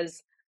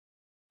because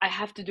I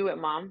have to do it,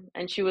 mom.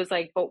 And she was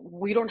like, but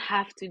we don't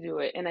have to do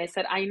it. And I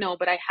said, I know,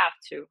 but I have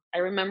to. I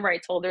remember I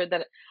told her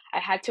that I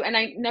had to. And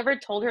I never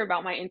told her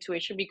about my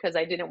intuition because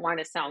I didn't want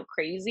to sound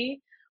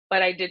crazy.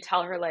 But I did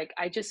tell her, like,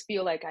 I just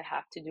feel like I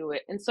have to do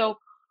it. And so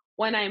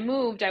when I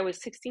moved, I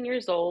was 16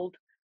 years old.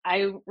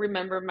 I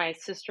remember my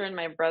sister and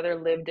my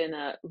brother lived in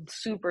a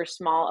super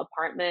small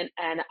apartment,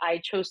 and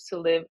I chose to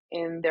live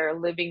in their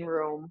living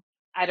room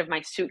out of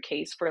my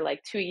suitcase for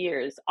like 2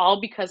 years, all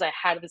because I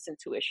had this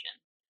intuition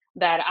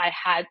that I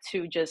had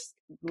to just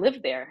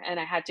live there, and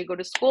I had to go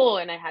to school,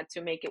 and I had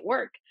to make it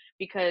work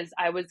because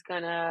I was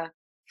gonna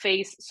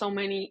face so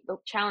many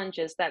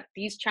challenges, that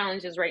these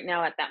challenges right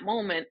now at that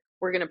moment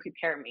were gonna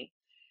prepare me.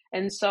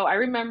 And so I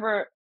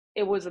remember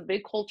it was a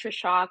big culture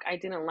shock. I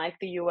didn't like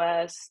the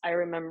US. I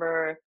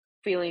remember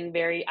feeling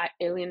very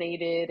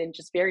alienated and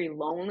just very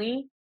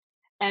lonely.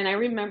 And I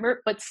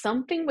remember, but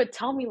something would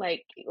tell me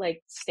like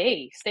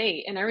stay,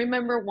 stay. And I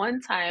remember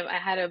one time I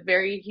had a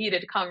very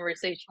heated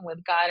conversation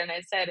with God, and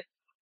I said,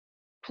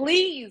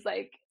 please,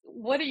 like,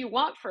 what do you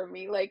want from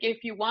me? Like,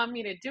 if you want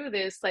me to do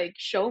this, like,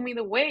 show me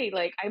the way.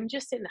 Like, I'm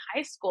just in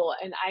high school,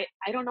 and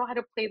I don't know how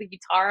to play the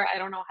guitar. I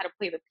don't know how to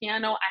play the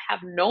piano. I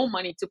have no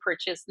money to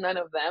purchase none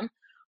of them,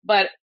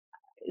 but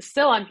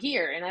still I'm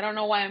here, and I don't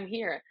know why I'm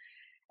here.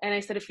 And I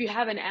said, if you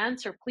have an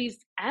answer,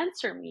 please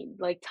answer me.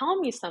 Like, tell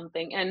me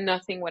something. And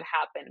nothing would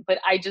happen. But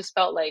I just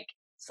felt like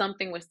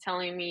something was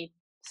telling me,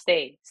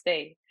 stay,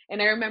 stay.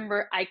 And I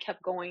remember I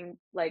kept going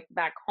like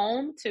back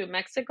home to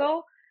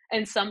Mexico,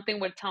 and something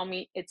would tell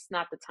me, it's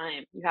not the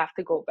time. You have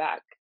to go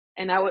back.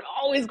 And I would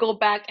always go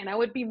back, and I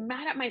would be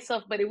mad at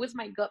myself, but it was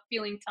my gut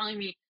feeling telling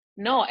me,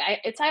 no, I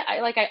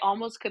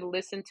almost could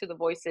listen to the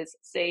voices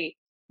say,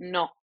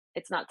 no,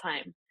 it's not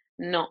time.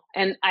 No.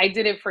 And I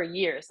did it for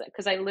years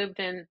because I lived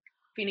in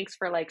Phoenix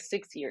for like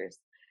 6 years.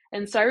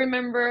 And so I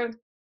remember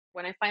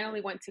when I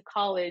finally went to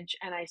college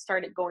and I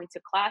started going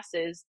to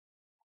classes,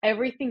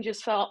 everything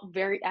just felt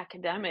very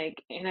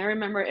academic. And I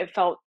remember it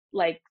felt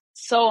like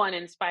so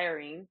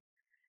uninspiring.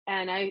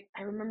 And I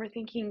remember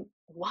thinking,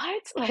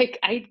 what? Like,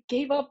 I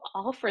gave up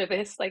all for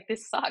this. Like,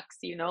 this sucks,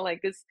 you know,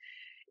 like this.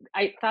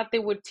 I thought they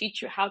would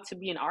teach you how to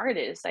be an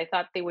artist. I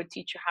thought they would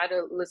teach you how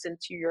to listen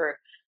to your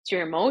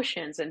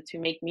emotions and to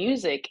make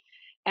music.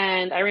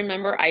 And I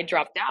remember I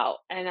dropped out.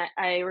 And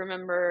I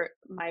remember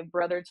my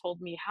brother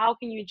told me, how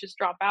can you just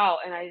drop out?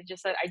 And I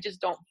just said, I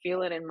just don't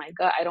feel it in my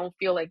gut. I don't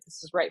feel like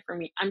this is right for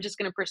me. I'm just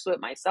gonna pursue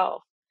it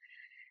myself.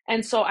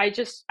 And so I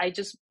just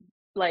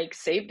like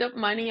saved up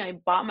money. I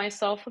bought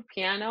myself a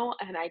piano,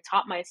 and I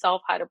taught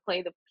myself how to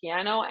play the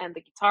piano and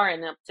the guitar.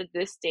 And up to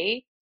this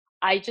day,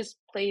 I just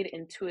played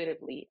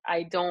intuitively.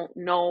 I don't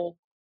know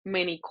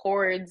many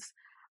chords.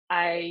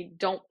 I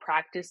don't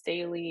practice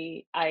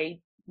daily. I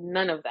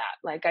None of that.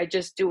 Like, I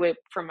just do it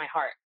from my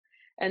heart.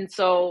 And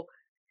so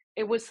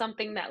it was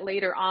something that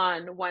later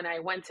on, when I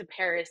went to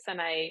Paris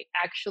and I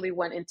actually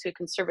went into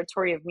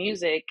conservatory of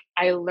music,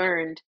 I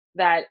learned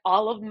that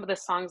all of the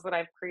songs that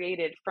I've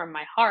created from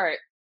my heart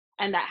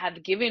and that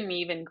have given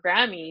me even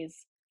Grammys,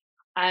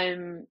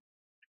 I'm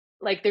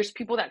like there's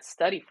people that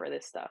study for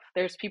this stuff.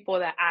 There's people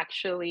that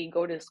actually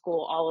go to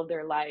school all of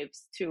their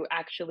lives to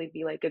actually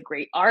be like a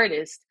great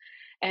artist.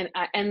 And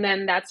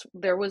then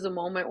there was a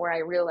moment where I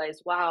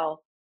realized, wow,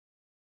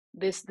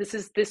 this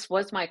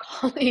was my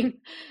calling,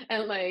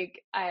 and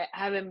like I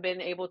haven't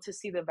been able to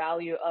see the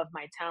value of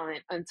my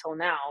talent until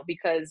now,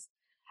 because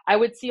I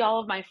would see all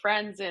of my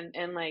friends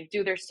and like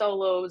do their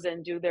solos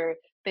and do their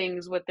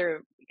things with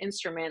their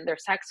instrument, their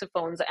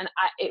saxophones, and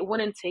it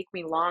wouldn't take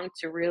me long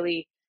to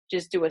really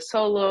just do a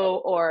solo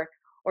or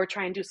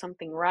try and do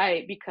something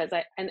right, because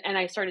and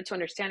I started to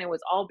understand it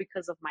was all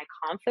because of my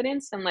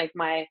confidence and like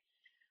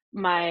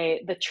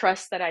the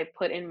trust that I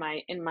put in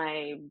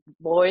my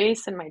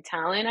voice and my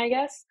talent, I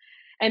guess.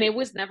 And it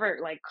was never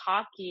like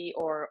cocky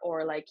or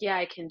like, yeah,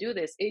 I can do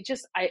this. It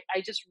just I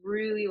just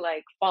really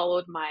like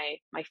followed my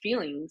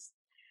feelings.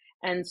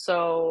 And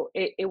so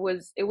it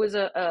was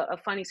a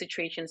funny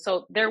situation.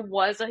 So there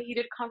was a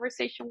heated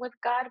conversation with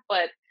God,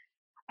 but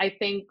I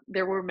think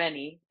there were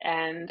many,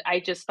 and I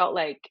just felt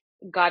like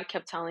God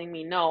kept telling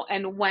me no.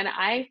 And when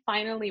I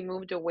finally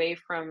moved away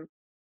from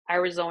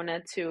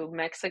Arizona to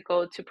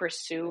Mexico to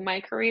pursue my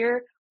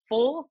career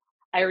full,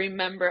 I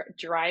remember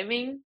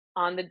driving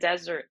on the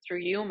desert through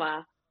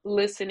Yuma,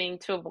 listening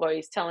to a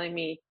voice telling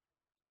me,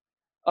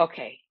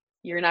 okay,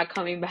 you're not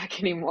coming back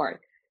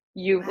anymore.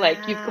 You've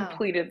Wow.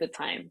 completed the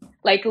time.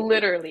 Like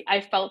literally, I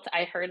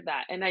heard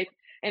that, and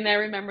I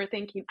remember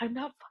thinking, I'm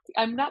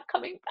not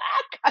coming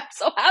back. I'm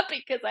so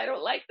happy because I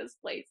don't like this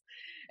place,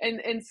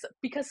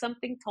 because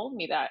something told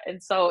me that,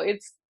 and so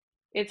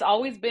it's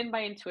always been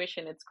my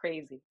intuition. It's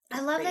crazy. I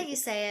It's love that you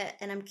crazy. say it,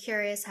 and I'm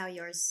curious how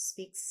yours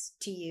speaks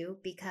to you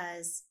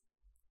because,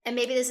 and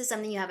maybe this is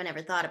something you haven't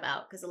ever thought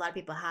about because a lot of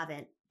people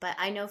haven't, but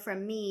I know for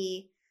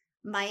me,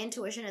 my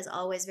intuition is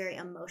always very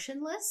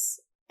emotionless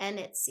and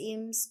it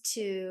seems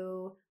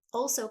to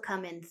also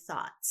come in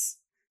thoughts.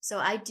 So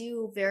I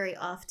do very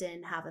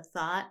often have a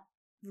thought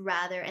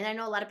rather, and I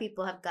know a lot of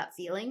people have gut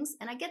feelings,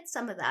 and I get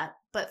some of that,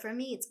 but for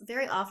me, it's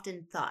very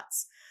often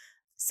thoughts.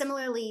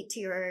 Similarly to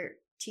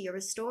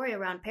your story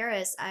around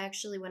Paris, I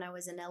actually, when I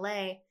was in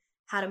LA,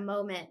 had a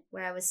moment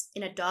where I was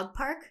in a dog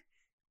park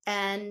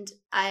and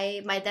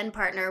I my then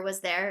partner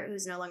was there,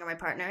 who's no longer my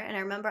partner, and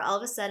I remember all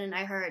of a sudden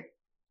I heard,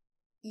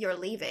 "You're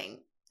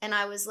leaving." And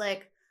I was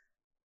like,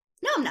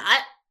 "No, I'm not."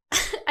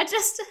 I'm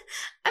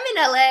in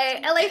LA.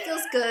 LA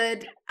feels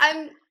good.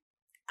 I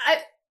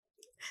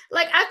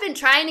like I've been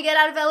trying to get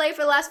out of LA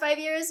for the last 5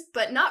 years,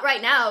 but not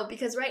right now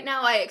because right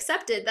now I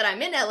accepted that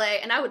I'm in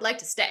LA and I would like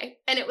to stay.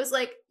 And it was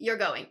like, "You're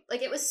going."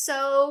 Like it was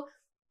so,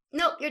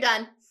 "Nope, you're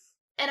done."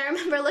 And I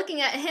remember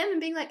looking at him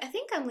and being like, "I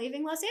think I'm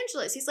leaving Los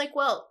Angeles." He's like,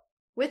 "Well,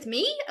 with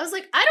me?" I was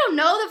like, "I don't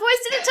know. The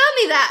voice didn't tell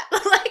me that."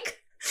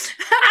 Like,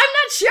 I'm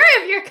not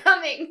sure if you're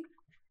coming.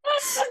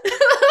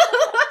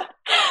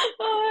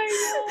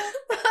 Oh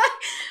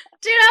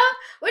Do you know?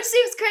 Which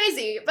seems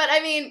crazy, but I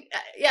mean,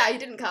 yeah, he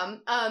didn't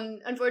come.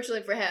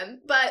 Unfortunately for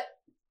him, but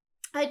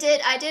I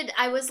did.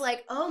 I was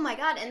like, "Oh my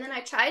god!" And then I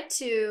tried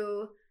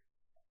to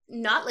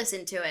not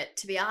listen to it,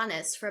 to be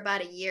honest, for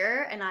about a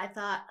year, and I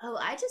thought, "Oh,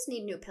 I just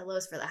need new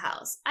pillows for the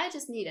house. I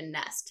just need a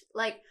nest."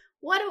 Like,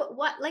 like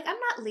I'm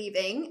not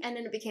leaving, and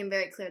then it became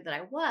very clear that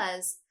I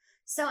was.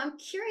 So I'm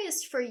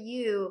curious for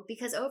you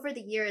because over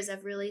the years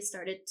I've really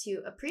started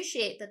to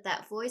appreciate that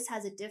that voice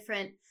has a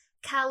different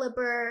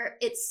caliber.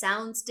 It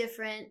sounds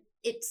different.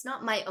 It's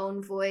not my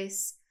own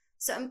voice.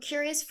 So I'm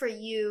curious for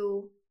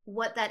you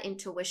what that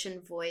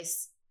intuition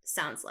voice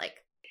sounds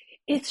like.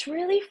 It's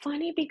really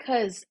funny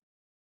because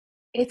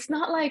it's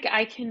not like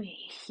I can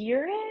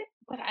hear it,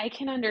 but I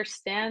can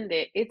understand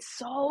it. It's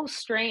so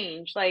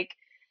strange. Like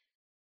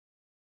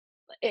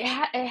it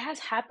has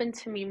happened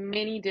to me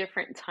many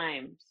different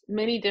times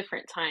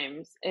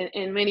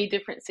in many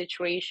different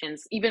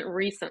situations, even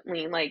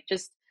recently, like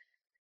just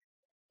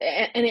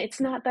and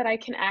it's not that I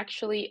can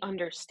actually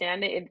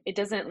understand it. It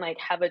doesn't like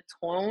have a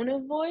tone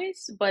of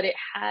voice, but it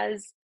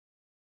has,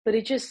 but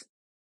it just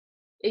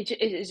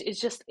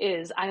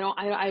is.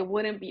 I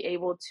wouldn't be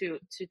able to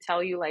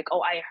tell you like,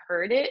 oh, I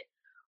heard it,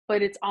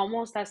 but it's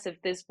almost as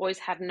if this voice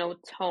had no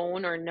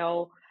tone or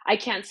no. I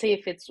can't say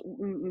if it's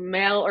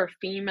male or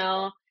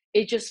female.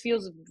 It just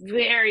feels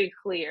very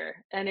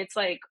clear, and it's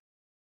like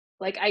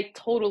I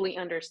totally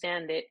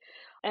understand it,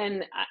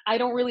 and I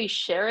don't really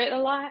share it a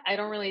lot. I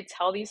don't really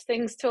tell these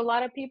things to a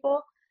lot of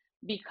people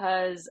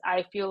because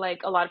I feel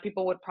like a lot of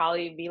people would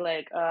probably be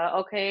like,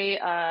 okay,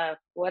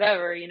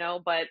 whatever,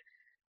 but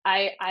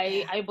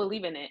Yeah. I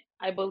believe in it.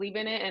 I believe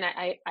in it, and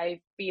I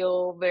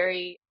feel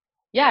very,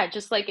 yeah,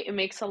 just like it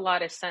makes a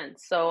lot of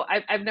sense. So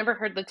I've never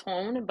heard the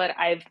tone, but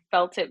I've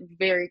felt it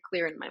very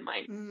clear in my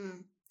mind.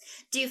 Mm.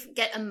 Do you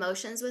get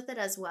emotions with it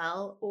as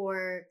well,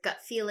 or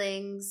gut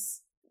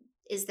feelings?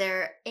 Is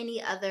there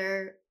any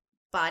other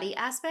body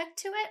aspect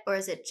to it, or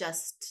is it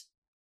just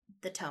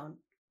the tone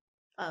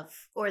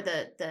of, or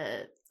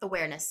the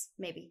awareness,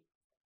 maybe?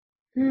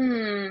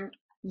 Hmm.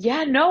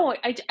 Yeah, no,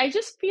 I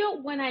just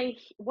feel when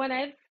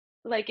I've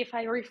like if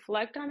I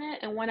reflect on it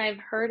and when I've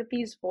heard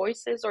these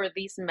voices or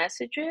these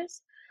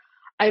messages,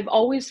 I've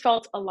always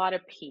felt a lot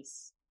of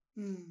peace.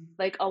 Mm.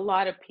 like a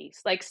lot of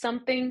peace, like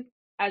something,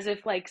 as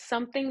if like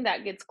something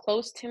that gets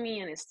close to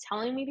me and is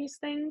telling me these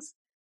things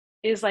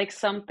is like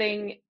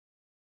something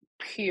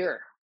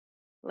pure,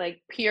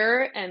 like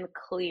pure and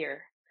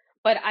clear.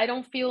 But I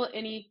don't feel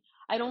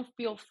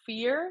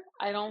fear.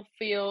 I don't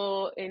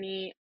feel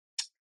anything.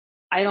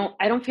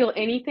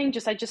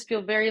 Just I just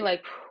feel very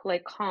like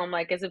calm,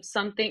 like as if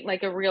something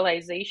like a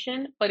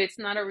realization, but it's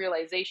not a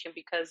realization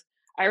because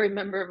I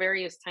remember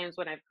various times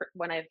when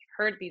I've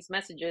heard these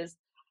messages,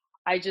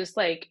 I just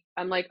like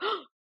I'm like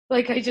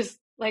like I just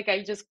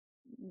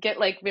get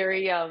like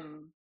very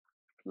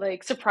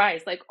like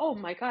surprised, like, oh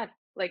my God,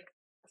 like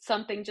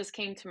something just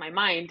came to my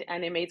mind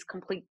and it makes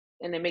complete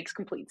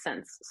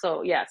sense.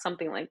 So yeah,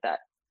 something like that.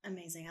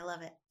 Amazing. I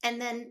love it.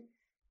 And then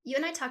you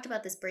and I talked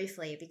about this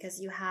briefly because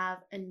you have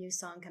a new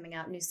song coming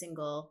out, new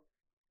single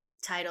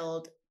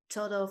titled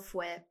Todo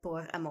Fue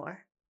por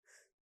Amor,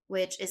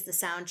 which is the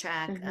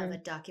soundtrack of a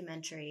Hmm.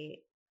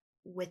 documentary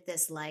with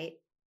this light.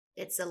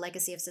 It's a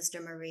legacy of Sister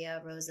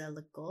Maria Rosa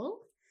Legol.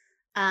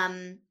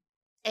 Um,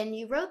 and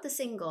you wrote the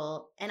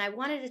single, and I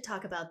wanted to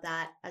talk about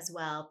that as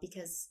well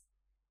because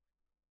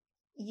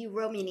you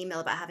wrote me an email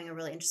about having a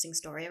really interesting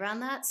story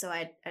around that. So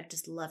I'd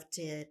just love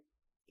to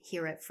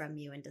hear it from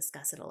you and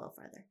discuss it a little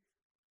further.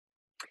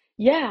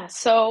 Yeah,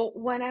 so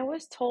when I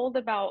was told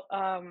about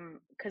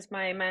because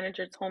my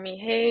manager told me,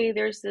 hey,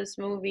 there's this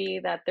movie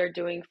that they're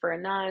doing for a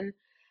nun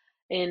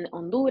in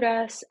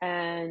Honduras,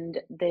 and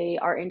they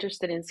are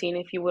interested in seeing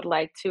if you would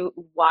like to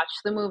watch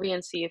the movie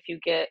and see if you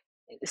get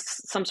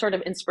some sort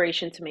of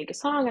inspiration to make a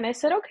song. And I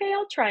said, okay,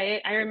 I'll try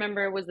it. I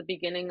remember it was the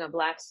beginning of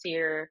last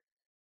year,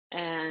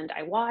 and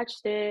I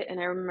watched it, and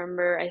I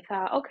remember I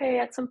thought, okay,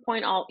 at some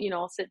point I'll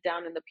sit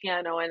down in the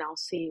piano and I'll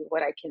see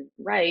what I can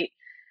write.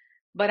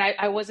 But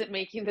I wasn't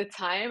making the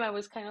time. I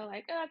was kind of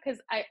like, because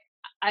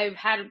I've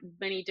had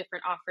many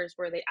different offers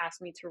where they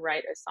asked me to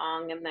write a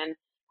song, and then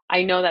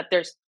I know that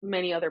there's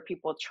many other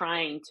people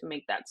trying to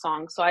make that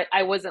song. So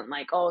I wasn't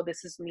like, oh,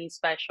 this is me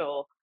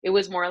special. It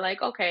was more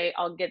like, okay,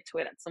 I'll get to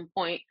it at some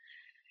point.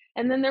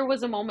 And then there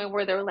was a moment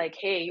where they were like,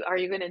 hey, are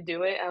you gonna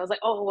do it? I was like,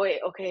 oh wait,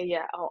 okay,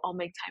 yeah, I'll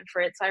make time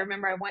for it. So I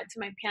remember I went to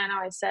my piano,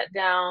 I sat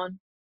down,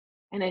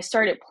 and I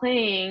started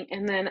playing,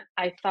 and then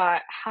I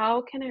thought,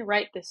 how can I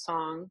write this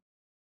song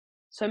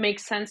so it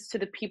makes sense to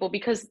the people,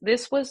 because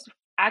this was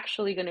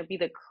actually going to be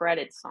the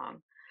credit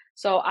song.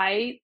 So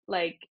I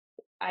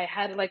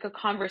had like a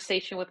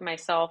conversation with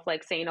myself,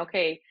 like saying,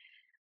 okay,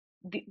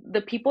 the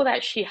people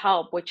that she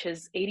helped, which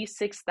is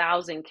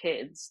 86,000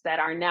 kids that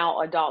are now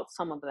adults,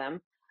 some of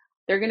them,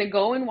 they're going to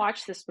go and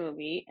watch this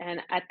movie.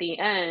 And at the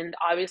end,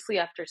 obviously,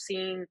 after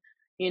seeing,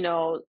 you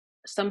know,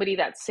 somebody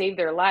that saved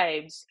their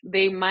lives,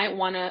 they might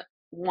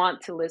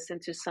want to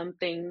listen to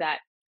something that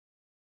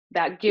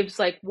gives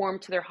like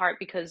warmth to their heart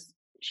because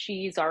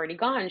she's already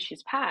gone,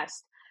 she's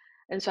passed.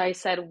 And so I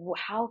said, well,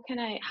 how can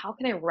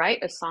I write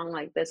a song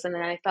like this? And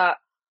then I thought,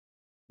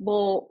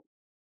 well,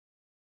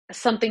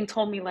 something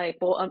told me like,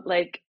 well,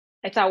 like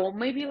I thought, well,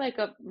 maybe like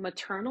a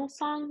maternal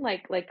song,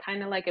 like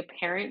kind of like a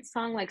parent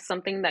song, like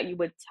something that you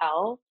would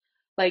tell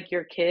like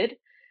your kid.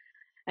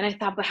 And I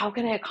thought, but how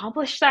can I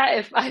accomplish that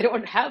if I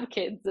don't have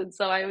kids? And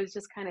so I was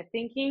just kind of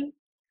thinking,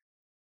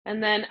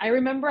 and then I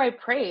remember I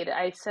prayed.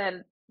 I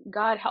said,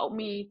 God help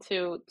me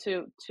to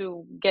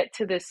get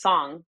to this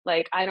song.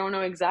 Like I don't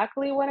know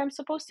exactly what I'm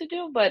supposed to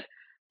do, but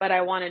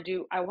I want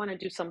to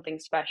do something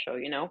special,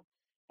 you know?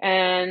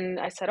 And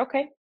I said,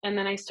 okay. And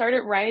then I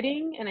started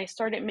writing and I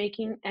started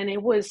making, and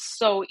it was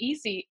so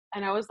easy.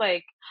 And I was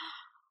like,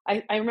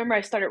 I remember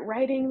I started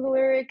writing the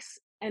lyrics,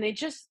 and it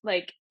just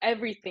like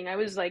everything. I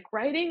was like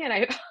writing and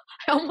I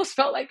I almost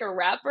felt like a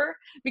rapper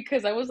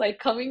because I was like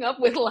coming up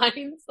with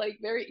lines like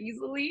very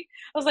easily.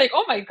 I was like,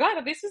 "Oh my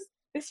God, this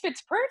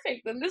fits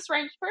perfect and this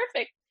rhymes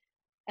perfect."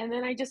 And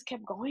then I just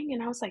kept going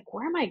and I was like,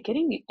 "Where am I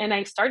getting these?" And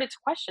I started to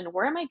question,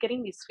 "Where am I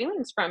getting these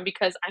feelings from?"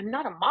 Because I'm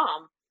not a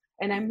mom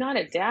and I'm not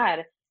a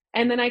dad.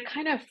 And then I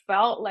kind of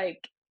felt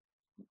like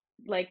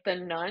the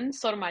nun,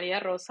 Sor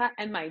Maria Rosa,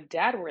 and my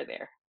dad were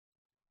there.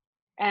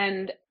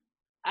 And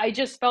I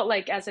just felt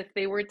like as if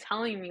they were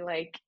telling me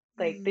like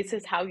this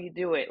is Mm. how you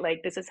do it.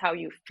 Like this is how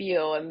you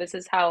feel, and this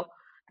is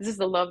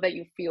the love that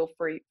you feel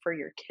for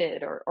your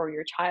kid or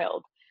your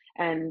child.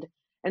 And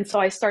and so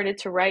I started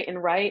to write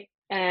and write,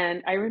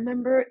 and I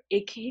remember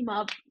it came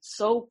up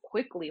so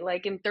quickly.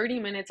 Like in 30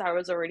 minutes I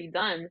was already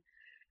done,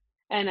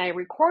 and I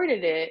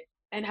recorded it,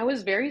 and I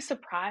was very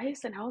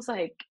surprised, and I was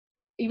like,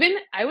 even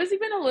I was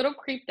even a little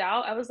creeped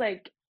out. I was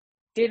like,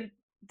 did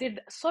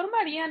did Sor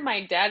Maria and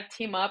my dad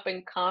team up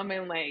and come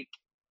and like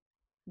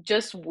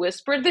just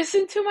whispered this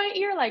into my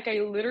ear? Like I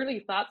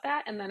literally thought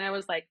that, and then I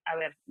was like, I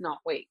went, no,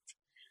 wait.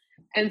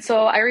 And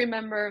so I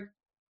remember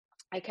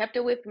I kept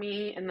it with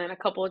me, and then a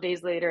couple of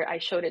days later, I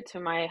showed it to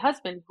my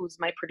husband, who's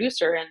my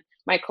producer and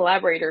my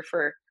collaborator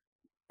for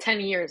 10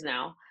 years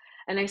now.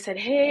 And I said,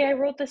 hey, I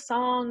wrote this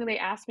song. They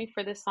asked me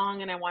for this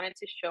song, and I wanted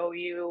to show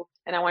you,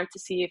 and I wanted to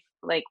see if,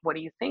 like, what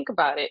do you think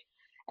about it?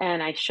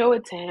 And I show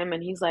it to him,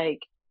 and he's like,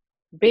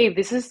 babe,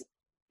 this is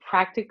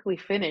practically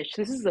finished.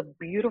 This is a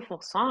beautiful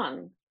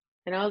song.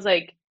 And I was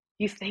like,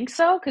 You think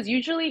so? Because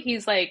usually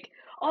he's like,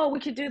 "Oh, we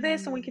could do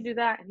this and we could Mm. do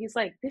that." And he's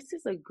like, "This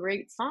is a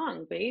great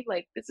song, babe.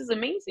 Like, this is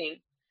amazing."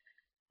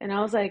 And I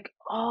was like,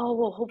 "Oh,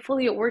 well,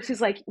 hopefully it works."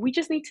 He's like, "We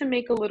just need to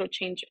make a little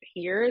change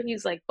here."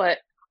 He's like, "But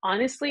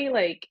honestly,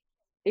 like,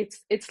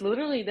 it's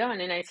literally done."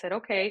 And I said,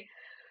 "Okay."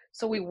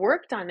 So we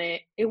worked on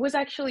it. It was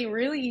actually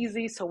really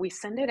easy. So we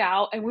sent it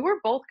out, and we were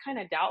both kind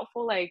of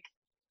doubtful. Like,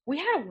 we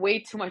had way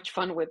too much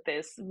fun with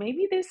this.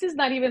 Maybe this is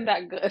not even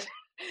that good.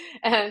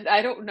 And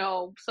I don't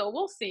know. So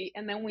we'll see.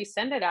 And then we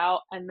send it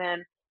out, and then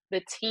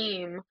the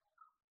team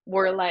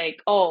were like,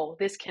 "Oh,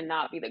 this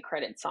cannot be the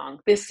credit song.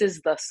 This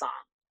is the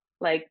song.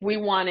 Like, we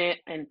want it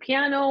in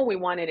piano, we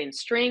want it in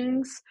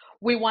strings,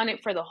 we want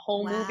it for the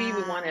whole movie,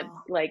 we want it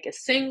Wow. like a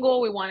single,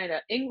 we wanted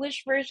an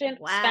English version,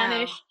 Wow.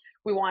 Spanish,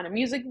 we want a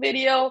music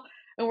video."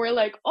 And we're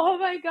like, "Oh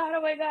my God,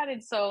 oh my God."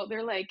 And so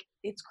they're like,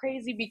 "It's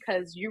crazy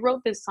because you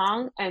wrote this song,"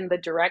 and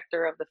the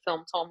director of the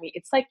film told me,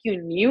 "It's like you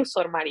knew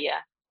Sor Maria.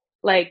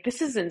 Like,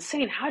 this is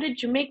insane. How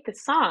did you make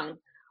this song?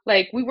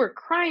 Like, we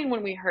were crying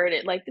when we heard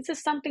it. Like, this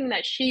is something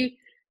that she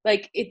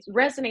like, it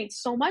resonates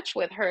so much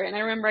with her." And I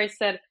remember I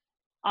said,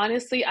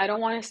 "Honestly, I don't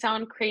want to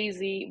sound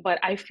crazy, but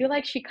I feel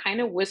like she kind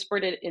of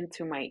whispered it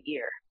into my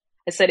ear."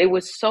 I said, "It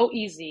was so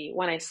easy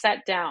when I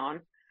sat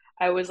down.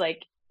 I was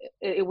like,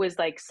 it was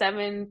like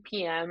 7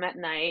 p.m. at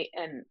night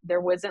and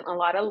there wasn't a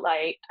lot of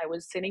light. I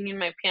was sitting in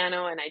my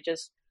piano and I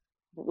just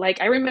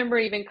like I remember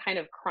even kind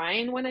of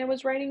crying when I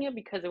was writing it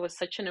because it was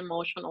such an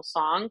emotional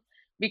song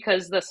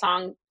because the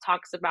song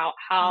talks about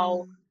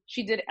how Mm.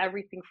 she did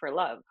everything for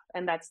love,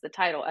 and that's the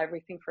title,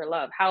 Everything for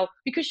Love. How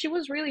because she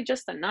was really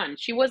just a nun.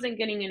 She wasn't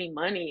getting any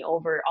money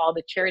over all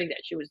the charity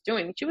that she was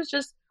doing. She was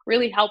just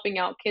really helping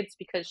out kids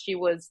because she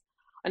was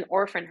an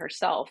orphan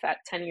herself at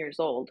 10 years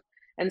old.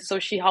 And so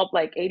she helped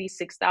like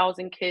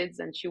 86,000 kids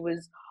and she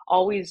was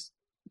always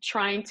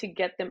trying to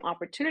get them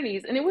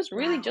opportunities and it was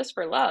really Wow. just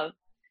for love.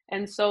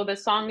 And so the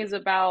song is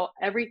about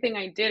everything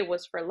I did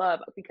was for love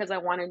because I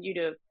wanted you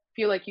to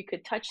feel like you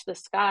could touch the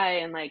sky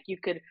and like you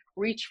could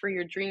reach for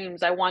your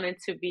dreams. I wanted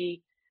to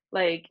be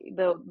like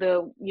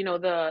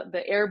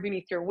the air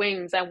beneath your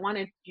wings. I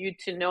wanted you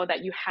to know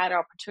that you had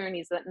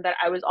opportunities that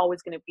I was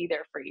always going to be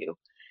there for you.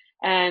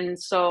 And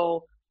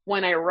so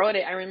when I wrote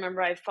it, I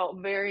remember I felt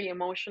very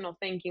emotional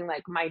thinking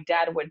like my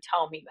dad would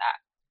tell me that.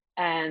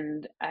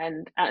 And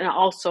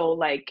also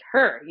like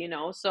her,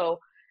 so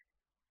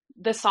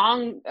the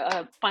song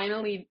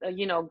finally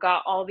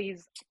got all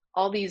these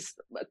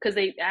because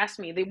they asked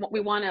me we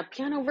want a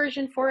piano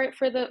version for it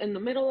for the in the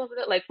middle of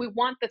it, like we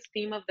want the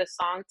theme of the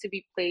song to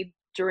be played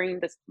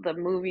during the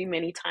movie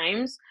many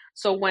times,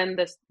 so when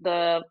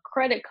the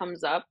credit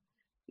comes up,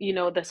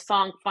 the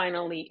song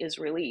finally is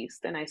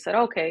released. And I said,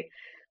 okay.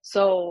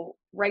 So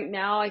right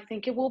now I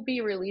think it will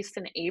be released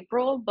in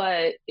April,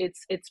 but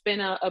it's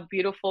been a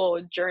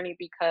beautiful journey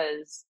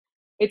because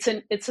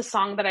it's a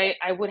song that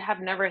I would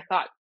have never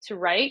thought to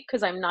write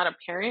because I'm not a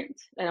parent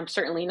and I'm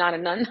certainly not a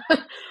nun.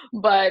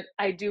 But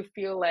I do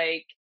feel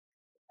like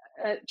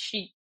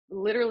she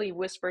literally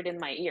whispered in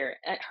my ear,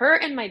 her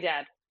and my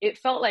dad. It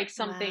felt like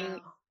something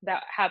Wow.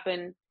 that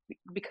happened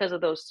because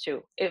of those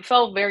two. It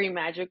felt very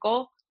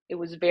magical. It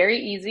was very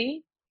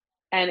easy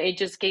and it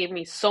just gave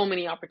me so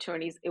many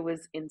opportunities. It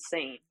was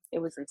insane. It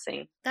was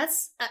insane.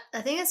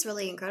 I think that's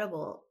really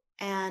incredible.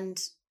 And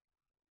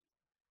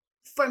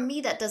for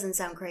me, that doesn't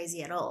sound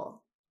crazy at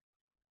all.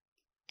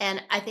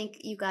 And I think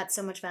you got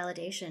so much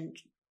validation.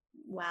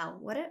 Wow,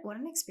 what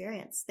an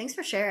experience. Thanks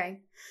for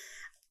sharing.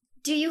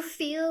 Do you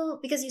feel,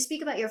 because you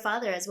speak about your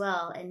father as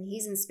well, and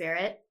he's in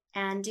spirit,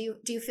 and do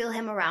you feel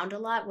him around a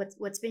lot?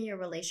 What's been your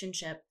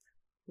relationship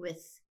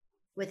with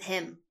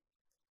him?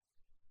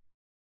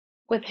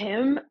 With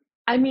him,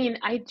 I mean,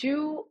 I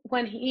do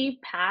when he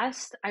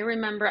passed, I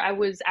remember I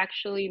was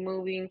actually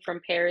moving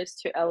from Paris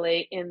to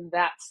LA in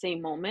that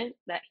same moment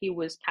that he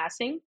was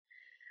passing.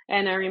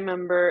 And I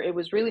remember it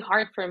was really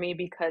hard for me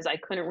because I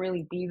couldn't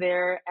really be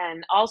there.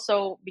 And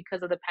also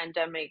because of the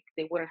pandemic,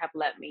 they wouldn't have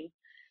let me.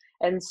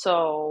 And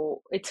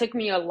so it took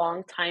me a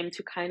long time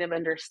to kind of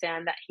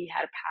understand that he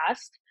had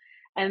passed.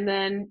 And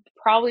then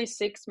probably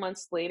 6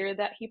 months later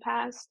that he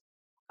passed,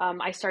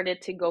 I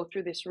started to go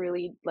through this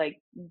really like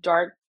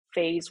dark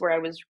phase where I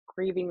was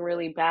grieving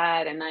really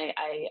bad and I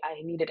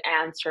needed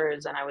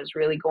answers and I was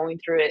really going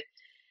through it.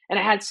 And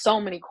I had so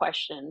many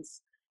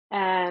questions.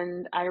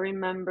 And I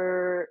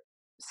remember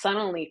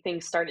suddenly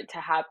things started to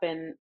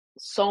happen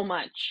so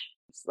much.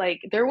 It's like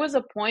there was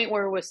a point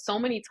where it was so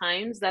many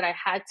times that I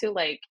had to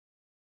like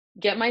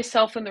get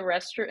myself in the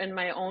restroom in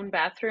my own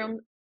bathroom,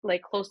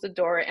 like close the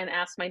door and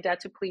ask my dad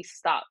to please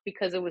stop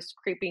because it was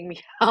creeping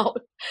me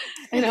out.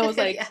 And I was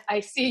like, Yeah. I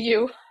see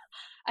you.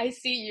 I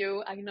see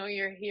you. I know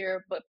you're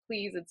here, but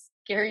please, it's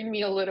scaring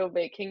me a little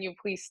bit. Can you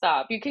please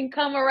stop? You can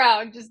come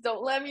around. Just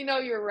don't let me know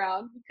you're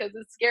around because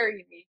it's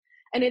scaring me.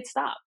 And it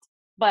stopped.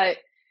 But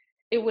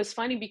it was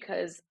funny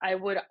because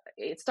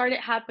it started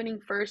happening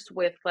first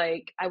with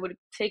like I would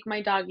take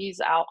my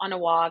doggies out on a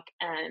walk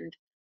and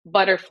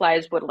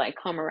butterflies would like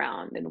come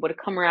around and would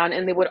come around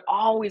and they would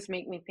always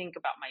make me think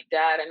about my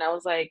dad. And I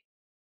was like,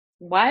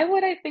 why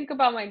would I think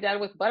about my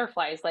dad with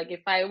butterflies? Like, if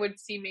I would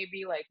see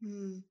maybe, like,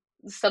 Mm.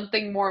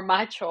 something more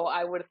macho,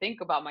 I would think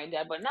about my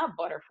dad, but not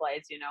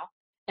butterflies, you know?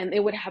 And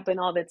it would happen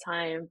all the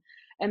time.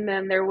 And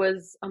then there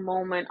was a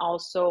moment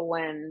also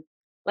when,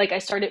 like, I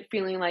started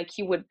feeling like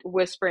he would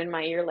whisper in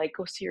my ear, like,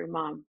 "Go see your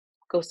mom.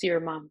 Go see your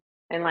mom."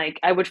 And, like,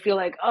 I would feel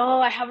like, "Oh,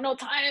 I have no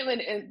time,"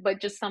 and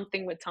but just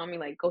something would tell me,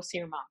 like, "Go see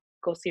your mom.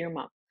 Go see your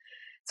mom."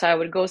 So I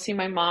would go see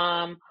my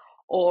mom,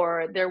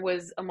 or there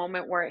was a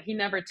moment where he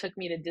never took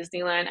me to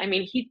Disneyland. I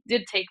mean, he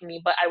did take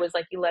me, but I was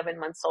like 11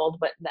 months old,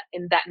 but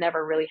that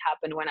never really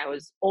happened when I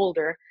was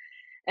older.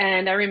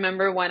 And I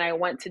remember when I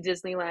went to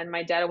Disneyland,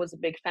 my dad was a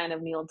big fan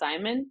of Neil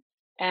Diamond,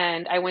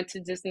 and I went to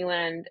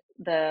Disneyland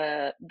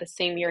the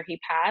same year he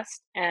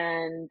passed,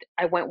 and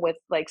I went with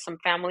like some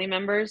family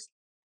members.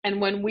 And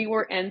when we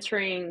were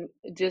entering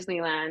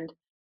Disneyland,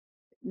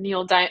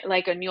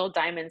 like a Neil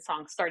Diamond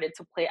song started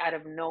to play out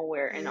of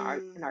nowhere in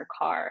Mm. our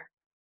car.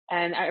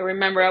 And I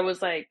remember I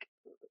was like,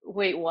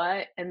 "Wait,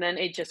 what?" And then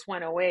it just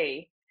went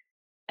away.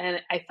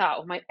 And I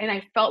thought,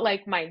 I felt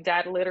like my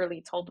dad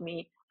literally told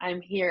me,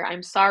 "I'm here.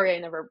 I'm sorry I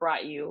never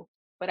brought you,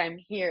 but I'm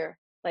here.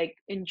 Like,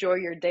 enjoy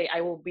your day.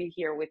 I will be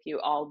here with you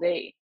all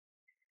day."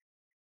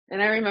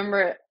 And I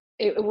remember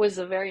it was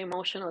a very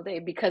emotional day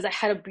because I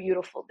had a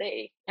beautiful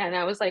day. And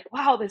I was like,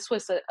 wow, this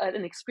was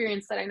an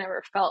experience that I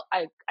never felt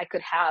I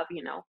could have,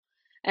 you know?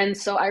 And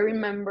so I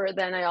remember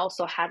then I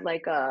also had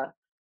like a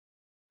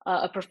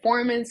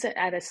performance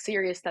at a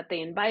series that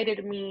they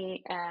invited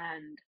me,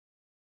 and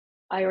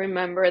I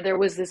remember there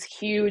was this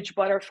huge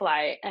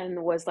butterfly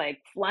and was like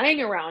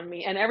flying around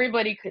me, and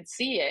everybody could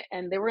see it.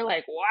 And they were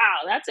like, wow,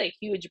 that's a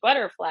huge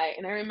butterfly.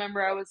 And I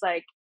remember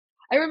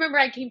I remember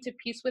I came to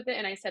peace with it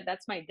and I said,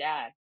 that's my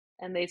dad.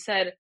 And they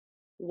said,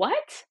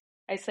 what?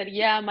 I said,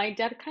 yeah, my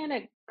dad kind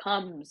of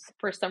comes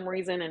for some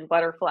reason in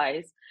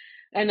butterflies.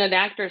 And an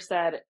actor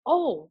said,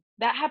 oh,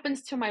 that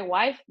happens to my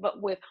wife,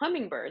 but with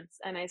hummingbirds.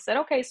 And I said,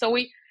 okay.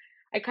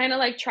 I kind of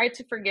like tried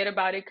to forget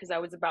about it because I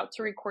was about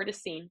to record a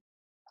scene.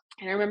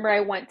 And I remember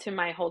I went to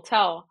my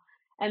hotel,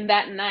 and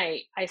that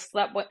night I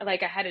slept with,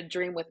 like, I had a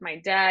dream with my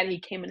dad. He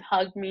came and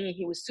hugged me.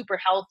 He was super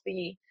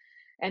healthy.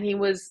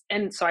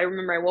 And so I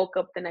remember I woke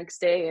up the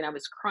next day and I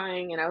was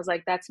crying and I was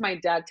like, that's my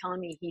dad telling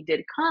me he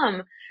did come.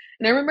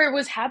 And I remember it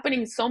was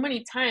happening so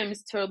many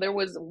times till there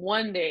was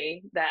one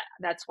day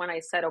that's when I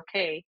said,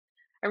 okay.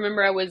 I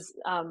remember I was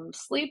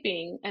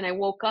sleeping and I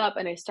woke up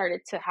and I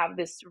started to have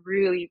this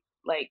really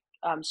like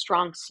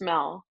strong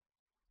smell,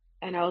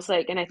 and I was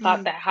like, and I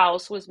thought the Mm.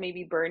 house was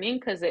maybe burning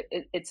because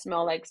it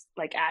smelled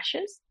like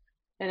ashes.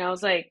 And I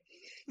was like,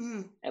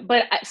 Mm.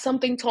 but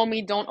something told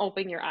me, don't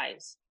open your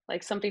eyes.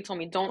 Like something told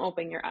me, don't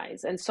open your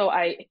eyes. And so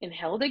I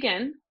inhaled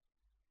again.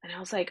 And I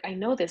was like, I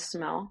know this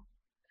smell.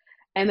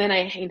 And then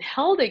I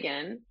inhaled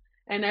again,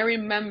 and I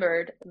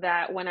remembered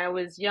that when I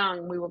was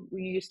young,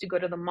 we used to go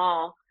to the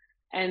mall,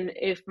 and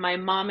if my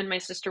mom and my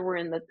sister were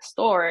in the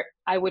store,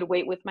 I would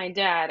wait with my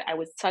dad. I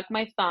would suck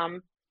my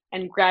thumb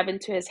and grab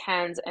into his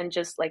hands and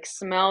just like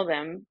smell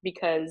them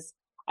because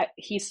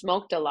he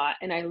smoked a lot,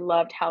 and I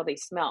loved how they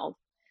smelled.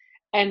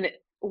 And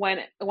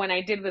when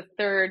I did the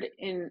third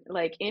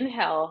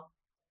inhale,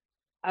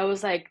 I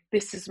was like,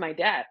 this is my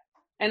dad.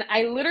 And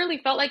I literally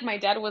felt like my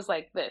dad was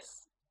like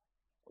this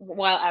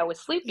while I was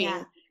Yeah. sleeping.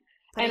 And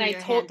Putting I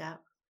your told, hand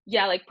out.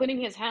 yeah, like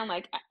putting his hand,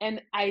 like,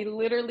 and I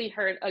literally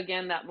heard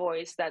again that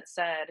voice that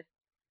said,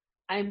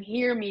 I'm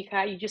here,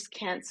 Mika. You just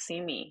can't see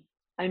me.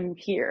 I'm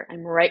here.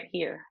 I'm right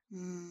here.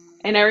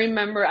 And I Mm.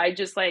 remember I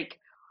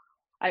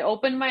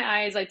opened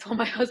my eyes. I told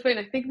my husband,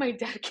 I think my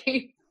dad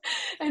came.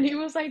 And he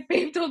was like,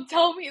 babe, don't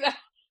tell me that.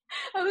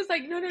 I was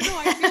like, no, no, no.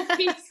 I feel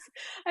peace.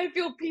 I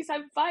feel peace.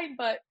 I'm fine.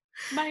 But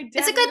my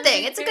It's a dad good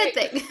thing. literally It's a good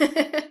came.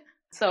 thing.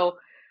 So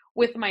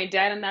with my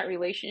dad and that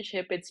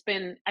relationship,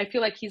 I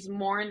feel like he's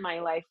more in my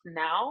life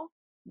now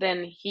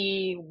than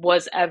he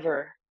was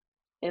ever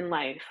in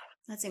life.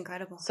 That's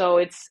incredible. So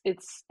it's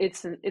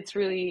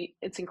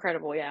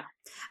incredible, yeah.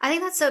 I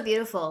think that's so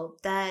beautiful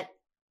that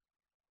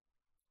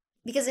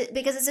because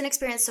it's an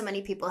experience so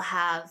many people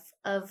have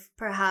of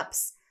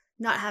perhaps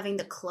not having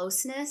the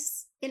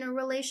closeness in a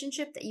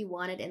relationship that you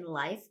wanted in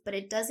life, but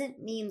it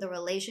doesn't mean the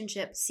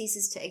relationship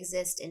ceases to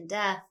exist in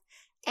death.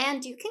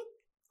 And you can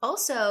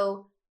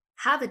also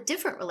have a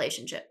different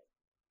relationship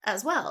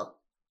as well.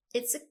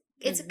 It's a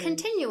it's a Mhm.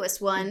 continuous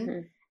one,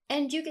 Mhm.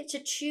 and you get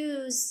to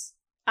choose,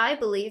 I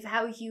believe,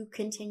 how you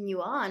continue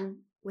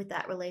on with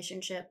that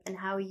relationship and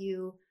how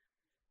you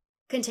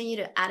continue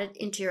to add it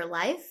into your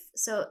life.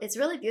 So it's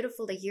really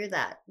beautiful to hear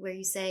that where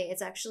you say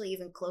it's actually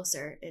even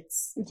closer.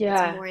 It's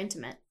Yeah. more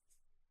intimate.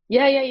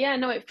 Yeah, yeah, yeah.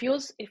 No, it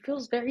feels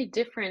very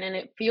different, and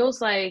it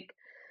feels like,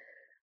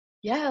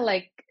 yeah,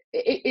 like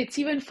it's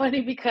even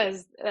funny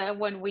because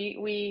when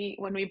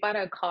we bought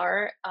a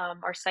car,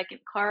 our second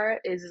car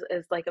is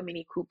like a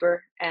Mini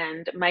Cooper,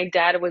 and my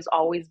dad was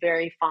always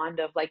very fond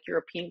of like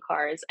European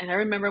cars. And I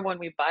remember when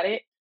we bought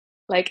it,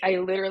 like I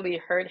literally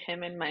heard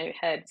him in my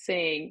head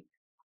saying,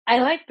 "I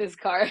like this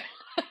car."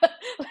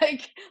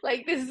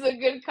 Like this is a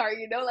good car,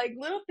 like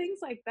little things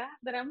like that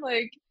that I'm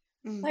like,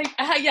 Mm. Like,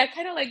 yeah,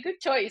 kind of like good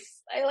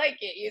choice. I like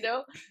it, you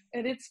know?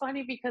 And it's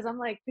funny because I'm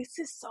like, this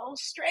is so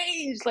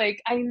strange.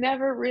 Like, I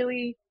never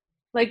really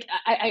like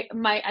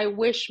I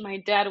wish my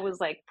dad was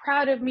like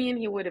proud of me and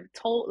he would have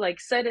told like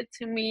said it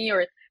to me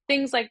or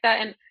things like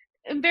that.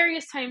 And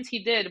various times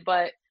he did,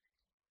 but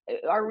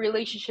our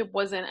relationship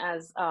wasn't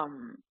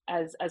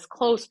as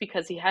close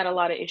because he had a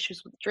lot of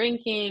issues with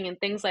drinking and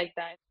things like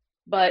that.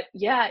 But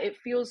yeah, it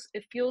feels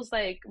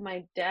like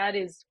my dad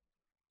is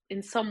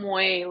in some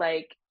way,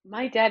 like,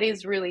 my dad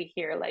is really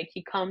here, like,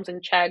 he comes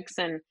and checks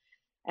and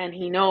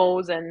he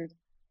knows, and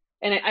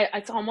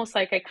it's almost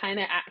like I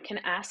kinda can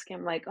ask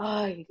him, like,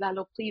 "Oh,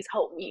 Lalo, please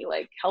help me,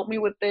 like, help me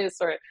with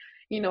this," or,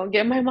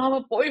 "Get my mom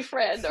a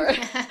boyfriend," or,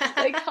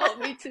 like, "Help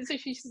me to so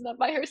she's not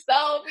by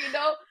herself,"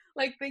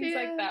 like, things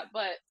like Yeah. that,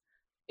 but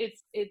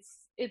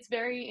it's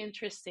very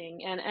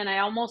interesting, and I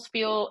almost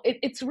feel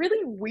it's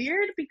really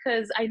weird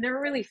because I never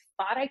really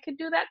thought I could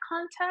do that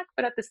contact,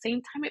 but at the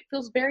same time, it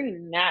feels very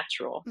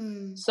natural.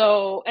 Mm.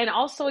 So and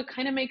also it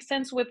kinda makes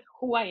sense with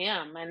who I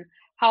am and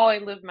how I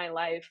live my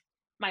life,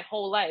 my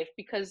whole life,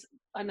 because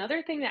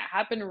another thing that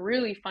happened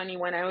really funny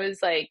when I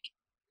was, like,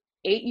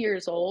 8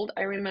 years old,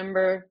 I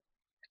remember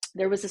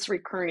there was this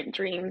recurrent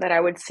dream that I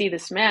would see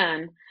this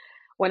man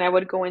when I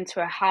would go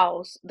into a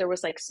house. There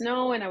was like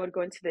snow, and I would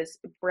go into this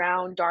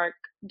brown, dark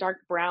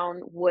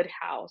brown wood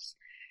house.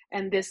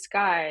 And this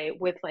guy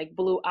with like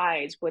blue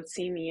eyes would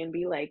see me and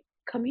be like,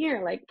 "Come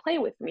here, like play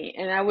with me."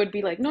 And I would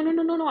be like, "No, no,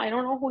 no, no, no, I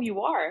don't know who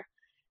you are."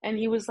 And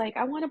he was like,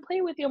 "I want to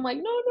play with you." I'm like,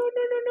 "No, no,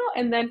 no, no, no."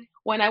 And then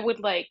when I would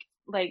like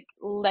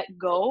let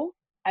go,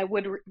 I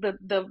would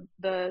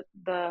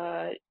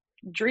the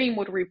dream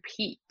would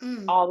repeat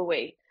Mm. all the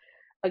way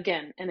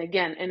again and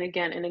again and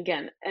again and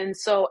again. And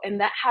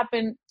that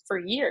happened for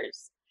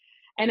years.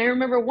 And I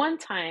remember one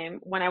time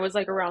when I was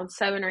like around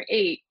 7 or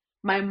 8,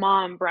 my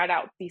mom brought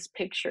out these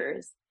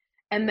pictures.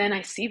 And then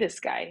I see this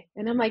guy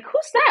and I'm like,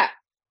 "Who's that?"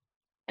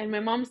 And my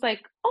mom's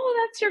like,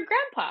 "Oh, that's your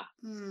grandpa."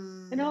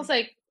 And I was Mm.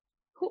 like,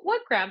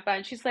 What grandpa?"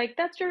 And she's like,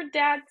 that's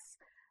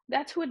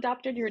who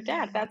adopted your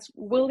dad. Mm. That's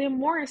William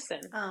Morrison.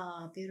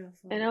 Oh, And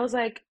beautiful. I was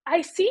like,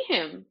 "I see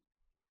him."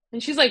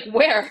 And she's like,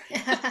 "Where?"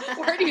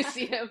 "Where do you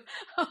see him?"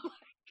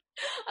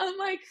 I'm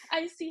like,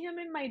 "I see him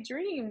in my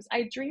dreams.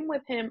 I dream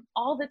with him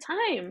all the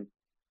time."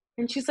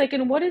 And she's like,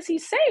 "And what does he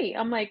say?"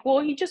 I'm like, "Well,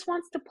 he just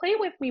wants to play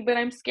with me, but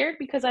I'm scared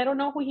because I don't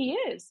know who he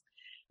is."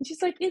 And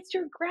she's like, "It's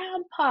your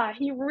grandpa.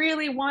 He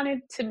really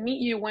wanted to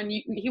meet you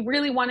he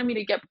really wanted me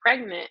to get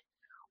pregnant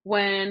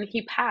when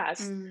he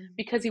passed Mm.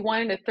 because he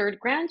wanted a third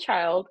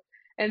grandchild.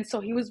 And so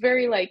he was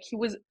very like, he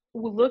was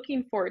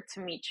looking forward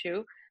to meet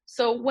you.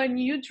 So when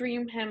you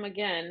dream him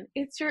again,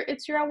 it's your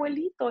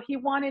abuelito. He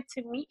wanted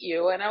to meet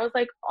you." And I was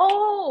like,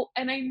 "Oh,"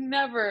 and I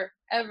never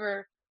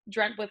ever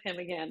dreamt with him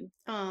again.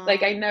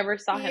 Like I Aw. never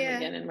saw him Yeah.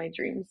 again in my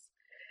dreams.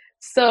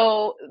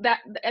 So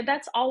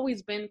that's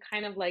always been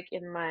kind of like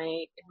in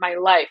my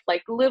life,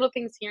 like little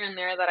things here and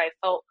there that I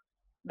felt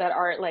that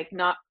are like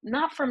not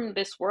from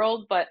this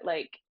world, but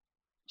like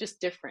just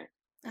different.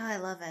 Oh, I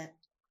love it.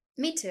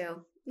 Me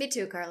too. Me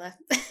too, Carla.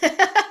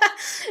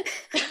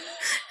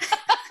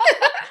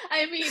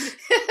 I mean,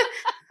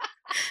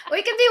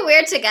 We can be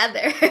weird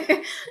together,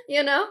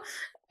 you know?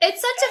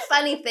 It's such a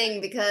funny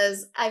thing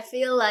because I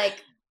feel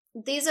like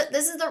this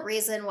is the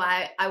reason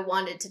why I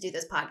wanted to do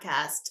this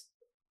podcast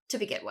to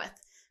begin with.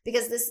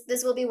 Because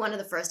this will be one of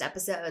the first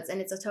episodes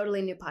and it's a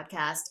totally new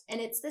podcast. And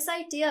it's this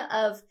idea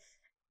of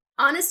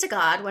honest to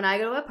God, when I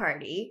go to a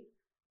party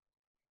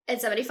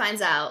and somebody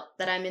finds out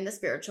that I'm in the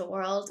spiritual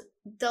world,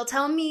 they'll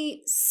tell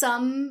me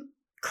some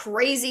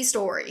crazy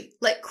story,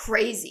 like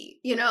crazy,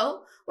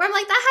 where I'm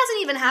like, that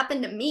hasn't even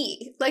happened to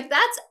me. Like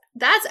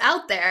that's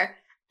out there.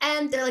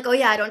 And they're like, "Oh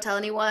yeah, I don't tell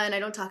anyone. I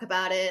don't talk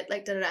about it."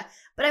 Like da da da.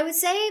 But I would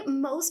say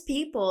most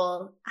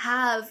people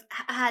have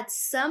had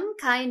some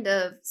kind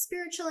of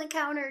spiritual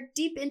encounter,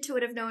 deep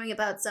intuitive knowing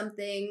about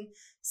something,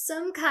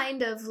 some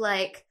kind of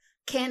like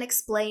can't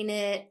explain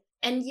it.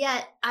 And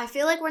yet I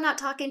feel like we're not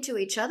talking to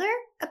each other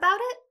about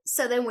it.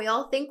 So then we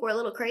all think we're a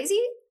little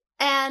crazy.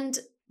 And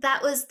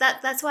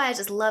that's why I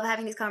just love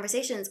having these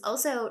conversations.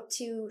 Also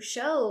to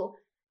show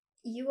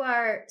you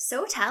are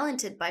so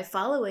talented by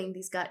following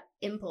these gut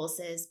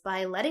impulses,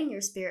 by letting your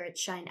spirit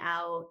shine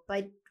out,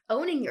 by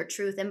owning your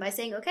truth, and by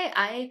saying,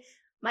 "Okay,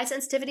 my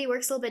sensitivity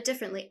works a little bit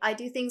differently. I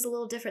do things a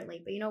little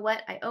differently, but you know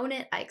what? I own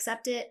it, I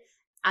accept it,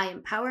 I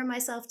empower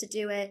myself to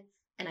do it,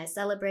 and I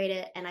celebrate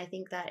it." And I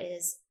think that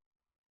is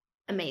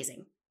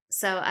amazing.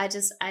 So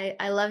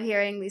I love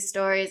hearing these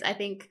stories. I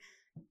think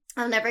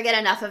I'll never get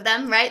enough of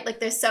them, right? Like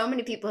there's so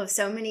many people who have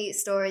so many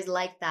stories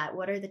like that.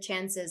 What are the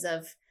chances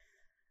of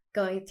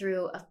going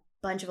through a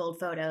bunch of old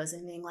photos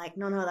and being like,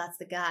 "No, no, that's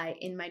the guy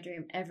in my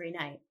dream every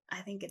night."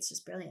 I think it's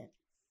just brilliant.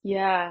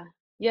 yeah.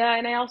 Yeah,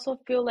 and I also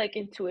feel like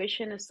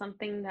intuition is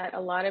something that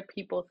a lot of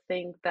people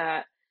think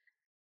that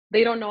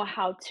they don't know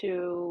how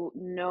to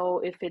know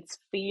if it's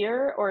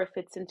fear or if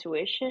it's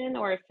intuition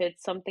or if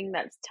it's something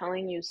that's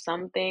telling you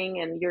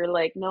something and you're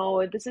like,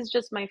 "No, this is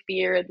just my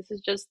fear. This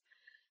is just."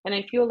 And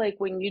I feel like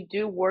when you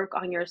do work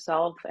on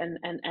yourself and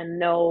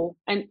know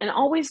and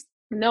always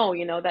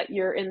know, that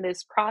you're in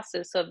this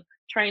process of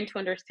trying to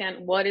understand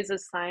what is a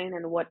sign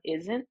and what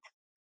isn't,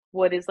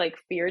 what is like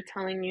fear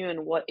telling you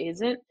and what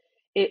isn't.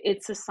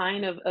 It's a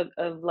sign of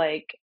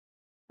like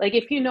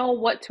if you know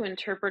what to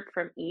interpret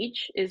from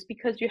each is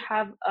because you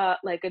have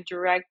like a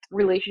direct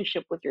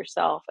relationship with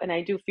yourself. And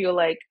I do feel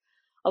like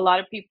a lot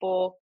of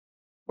people,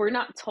 we're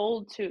not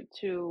told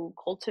to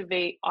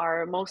cultivate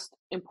our most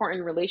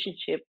important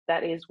relationship,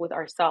 that is with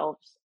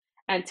ourselves,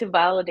 and to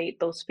validate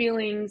those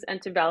feelings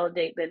and to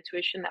validate the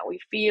intuition that we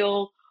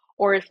feel,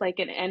 or if like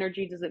an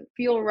energy doesn't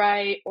feel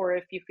right, or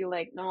if you feel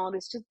like no,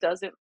 this just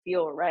doesn't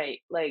feel right,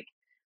 like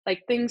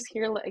things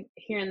here, like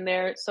here and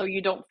there, so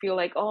you don't feel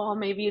like, oh,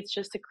 maybe it's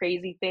just a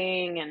crazy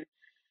thing.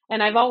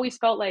 And I've always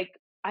felt like,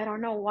 I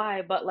don't know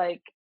why, but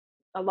like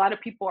a lot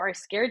of people are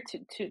scared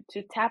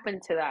to tap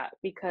into that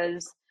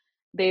because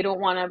they don't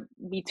want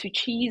to be too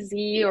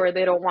cheesy, or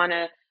they don't want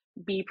to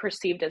be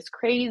perceived as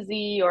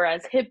crazy or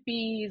as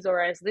hippies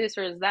or as this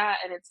or as that.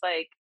 And it's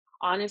like,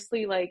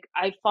 honestly, like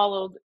I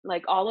followed,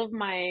 like all of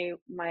my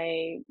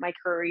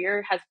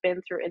career has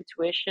been through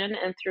intuition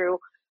and through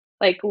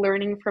like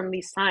learning from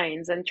these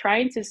signs and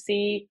trying to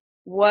see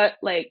what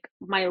like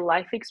my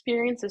life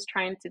experience is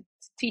trying to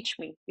teach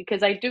me,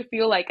 because I do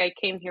feel like I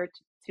came here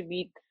to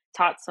be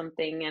taught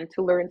something and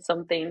to learn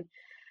something,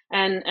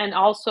 and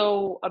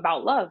also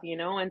about love,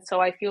 and so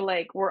I feel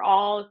like we're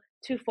all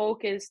too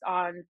focused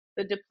on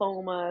the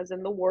diplomas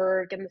and the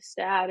work and the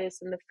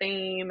status and the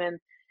fame,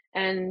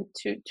 and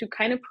to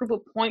kind of prove a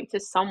point to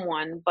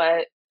someone,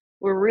 but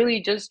we're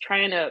really just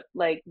trying to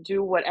like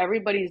do what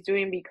everybody's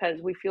doing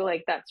because we feel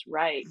like that's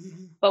right.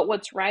 Mhm. But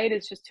what's right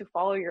is just to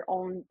follow your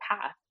own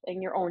path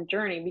and your own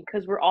journey,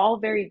 because we're all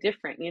very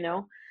different,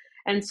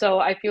 and so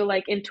I feel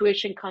like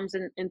intuition comes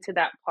into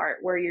that part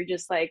where you're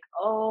just like,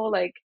 oh,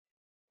 like,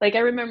 I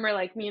remember,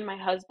 like, me and my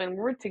husband, we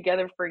were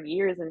together for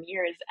years and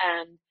years,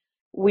 and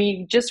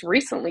we just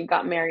recently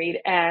got married,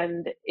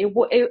 and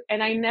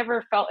and I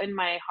never felt in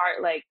my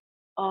heart like,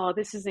 "Oh,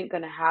 this isn't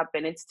gonna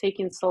happen. It's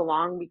taking so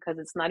long because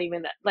it's not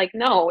even that," like,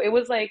 no, it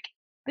was like,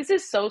 "This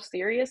is so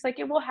serious, like,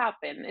 it will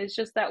happen. It's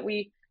just that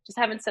we just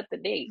haven't set the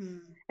date." Mm.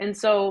 And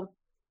so,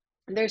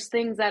 there's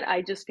things that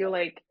I just feel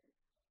like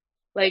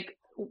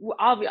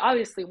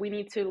obviously we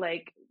need to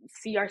like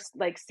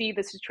see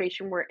the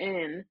situation we're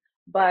in,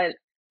 but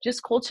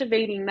just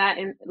cultivating that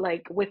in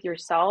like with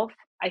yourself,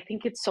 I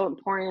think it's so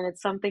important.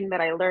 It's something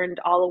that I learned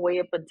all the way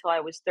up until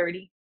I was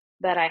 30,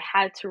 that I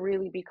had to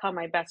really become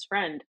my best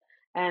friend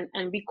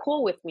and be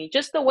cool with me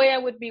just the way I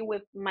would be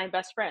with my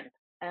best friend,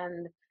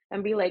 and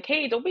and be like,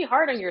 hey, don't be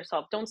hard on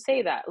yourself, don't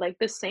say that, like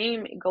the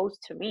same goes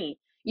to me,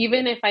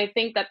 even if I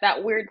think that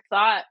that weird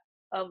thought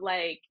of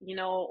like,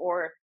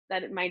 or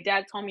that my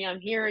dad told me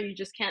I'm here, you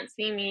just can't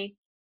see me,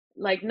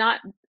 like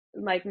not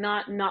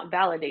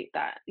validate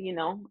that,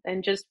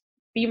 and just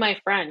be my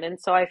friend. And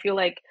so I feel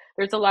like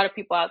there's a lot of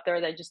people out there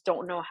that just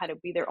don't know how to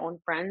be their own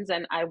friends,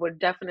 and I would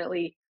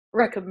definitely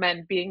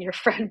recommend being your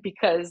friend,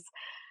 because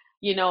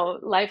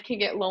life can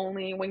get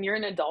lonely when you're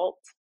an adult.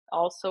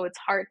 Also, it's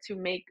hard to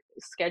make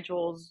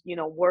schedules,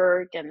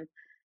 work, and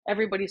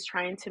everybody's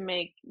trying to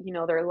make,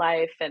 their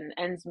life and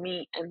ends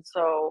meet. And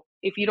so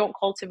if you don't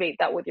cultivate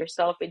that with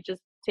yourself, it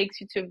just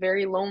takes you to a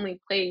very lonely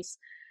place.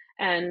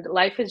 And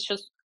life is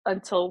just,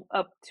 until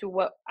up to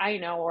what I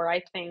know or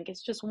I think,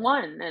 it's just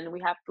one, and we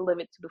have to live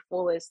it to the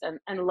fullest.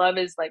 And love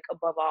is like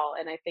above all.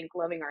 And I think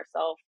loving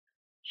ourselves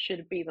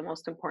should be the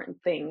most important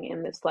thing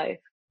in this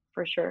life,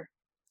 for sure.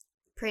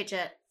 Preach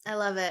it. I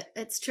love it.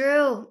 It's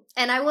true.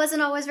 And I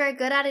wasn't always very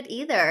good at it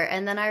either.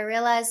 And then I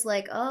realized,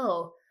 like,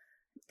 oh,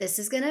 this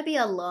is going to be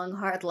a long,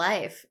 hard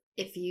life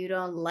if you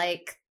don't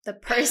like the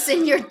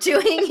person you're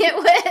doing it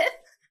with.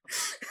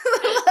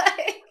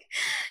 Like,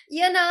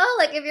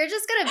 like if you're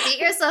just going to beat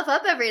yourself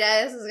up every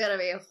day, this is going to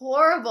be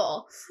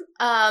horrible.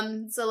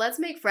 So let's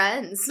make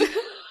friends.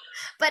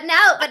 But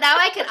now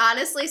I can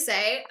honestly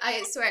say,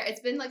 I swear,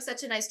 it's been like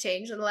such a nice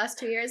change in the last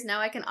 2 years. Now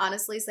I can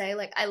honestly say,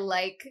 like, I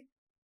like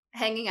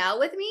hanging out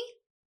with me,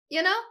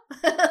 you know?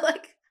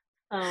 like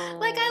like Oh,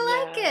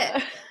 I like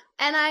it.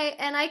 yeah.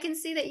 And I can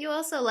see that you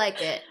also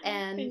like it.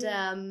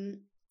 Yeah.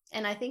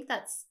 And I think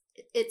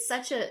it's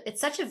such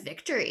a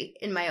victory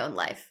in my own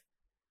life.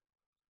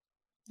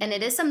 And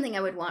it is something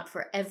I would want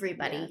for Yes.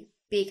 everybody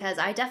because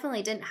I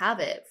definitely didn't have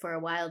it for a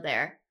while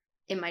there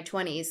in my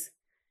 20s,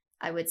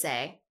 I would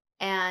say.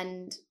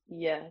 And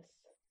Yes.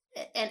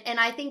 and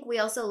I think we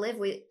also live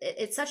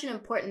it's such an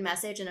important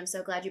message, and I'm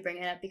so glad you bring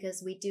it up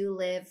because we do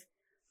live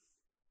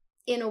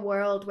in a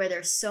world where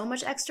there's so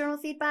much external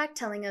feedback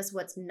telling us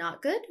what's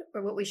not good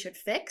or what we should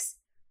fix.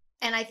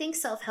 And I think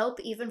self help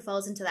even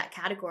falls into that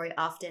category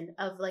often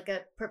of like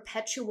a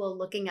perpetual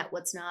looking at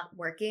what's not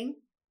working,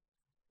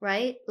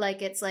 right?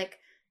 Like it's like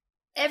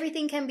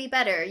everything can be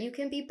better. You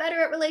can be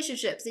better at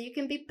relationships, and you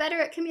can be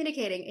better at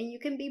communicating, and you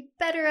can be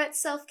better at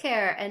self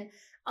care. And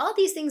all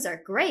these things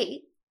are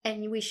great,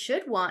 and we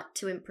should want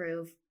to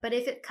improve. But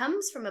if it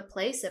comes from a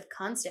place of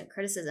constant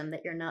criticism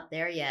that you're not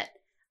there yet,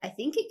 I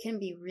think it can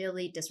be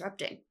really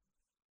disrupting.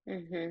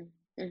 Mhm.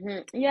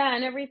 Mhm. Yeah,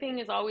 and everything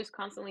is always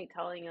constantly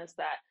telling us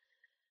that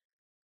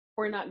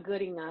we're not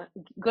good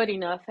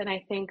enough. And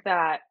I think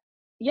that,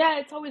 yeah,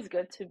 it's always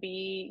good to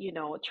be,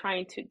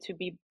 trying to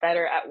be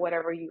better at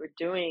whatever you're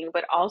doing,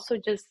 but also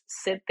just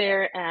sit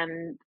there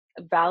and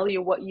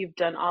value what you've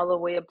done all the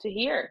way up to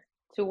here,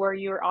 to where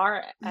you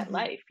are at Hmm.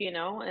 life,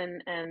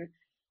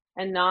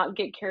 and not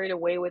get carried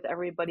away with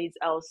everybody's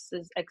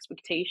else's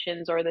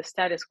expectations or the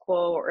status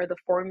quo or the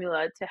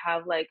formula to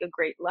have like a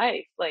great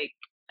life. Like,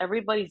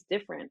 everybody's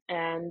different,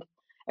 and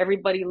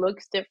everybody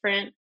looks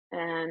different,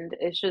 and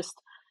it's just,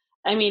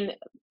 I mean,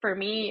 for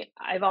me,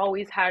 I've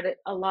always had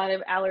a lot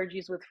of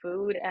allergies with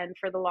food, and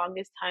for the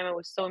longest time I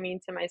was so mean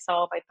to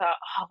myself. I thought,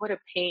 oh, what a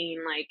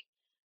pain.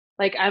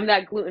 Like, I'm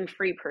that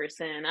gluten-free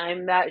person,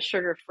 I'm that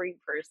sugar-free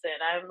person,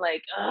 I'm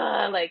like,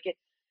 like,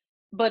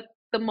 but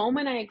the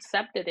moment I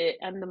accepted it,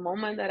 and the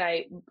moment that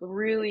I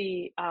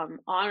really,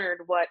 honored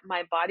what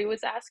my body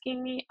was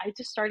asking me, I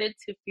just started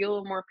to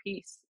feel more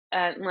peace.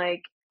 And,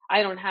 like,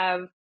 I don't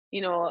have,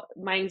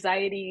 my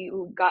anxiety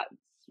got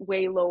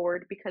way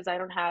lowered because I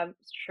don't have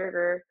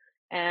sugar.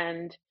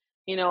 And,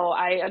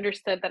 I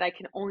understood that I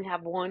can only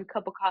have 1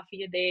 cup of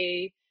coffee a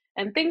day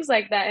and things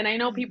like that. And I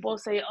know Hmm. people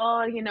say,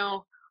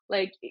 "Oh,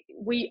 like,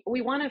 we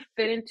wanna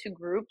fit into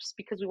groups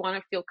because we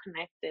wanna feel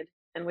connected,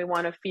 and we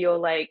want to feel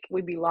like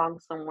we belong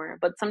somewhere."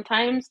 But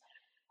sometimes,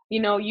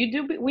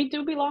 we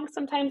do belong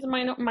sometimes in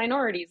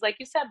minorities. Like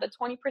you said, the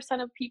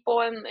 20% of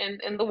people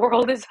in the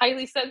world is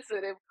highly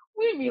sensitive.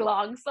 We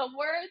belong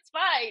somewhere. It's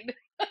fine.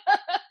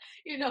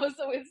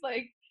 So it's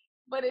like,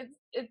 but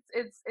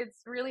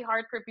it's really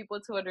hard for people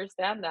to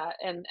understand that.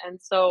 And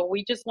so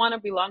we just want to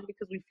belong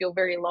because we feel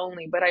very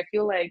lonely. But I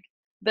feel like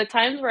the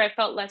times where I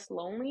felt less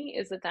lonely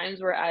is the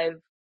times where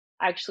I've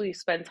actually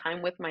spent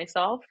time with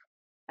myself,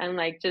 and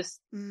like,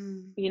 just,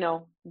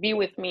 Mm. be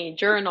with me,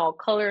 journal,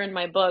 color in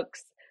my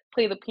books,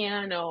 play the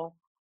piano,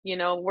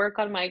 work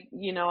on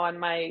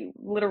my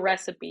little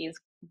recipes,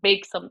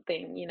 bake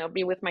something,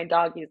 be with my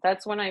doggies.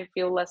 That's when I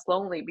feel less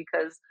lonely,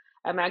 because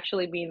I'm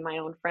actually being my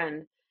own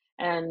friend,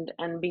 and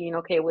being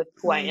okay with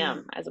who I Hmm.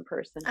 am as a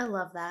person. I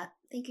love that.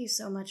 Thank you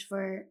so much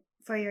for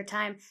your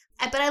time.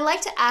 But I'd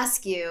like to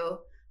ask you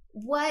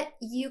what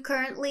you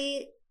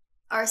currently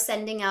are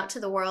sending out to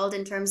the world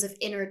in terms of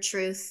inner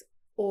truth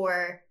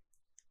or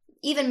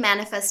even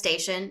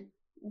manifestation.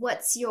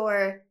 What's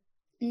your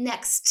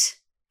next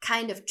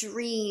kind of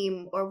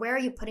dream, or where are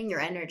you putting your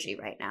energy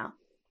right now?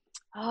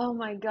 Oh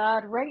my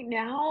God. Right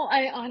now,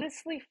 I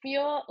honestly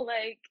feel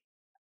like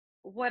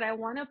what I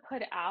want to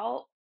put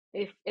out,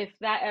 if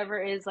that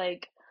ever is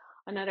like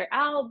another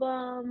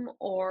album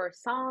or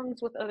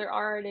songs with other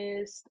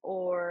artists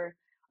or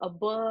a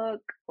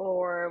book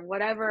or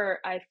whatever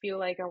I feel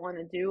like I want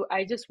to do,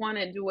 I just want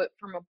to do it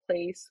from a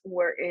place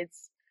where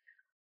it's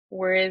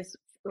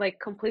like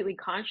completely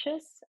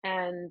conscious,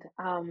 and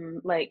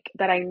like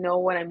that I know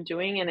what I'm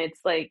doing, and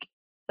it's like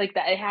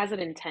that it has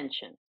an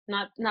intention,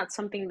 not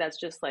something that's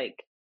just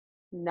like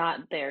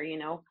not there,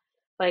 how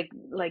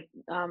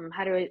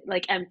do I,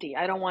 like, empty.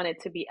 I don't want it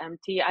to be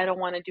empty. I don't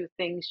want to do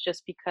things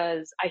just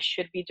because I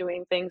should be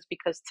doing things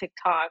because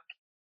TikTok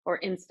or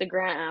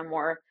Instagram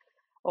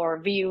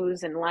or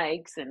views and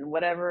likes and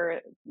whatever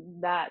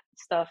that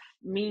stuff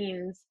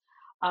means.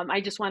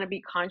 I just want to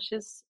be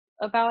conscious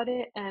about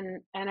it,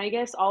 and I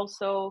guess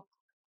also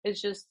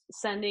it's just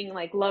sending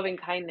like loving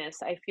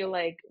kindness. I feel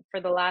like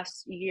for the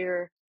last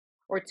year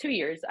or 2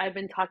 years, I've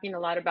been talking a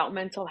lot about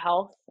mental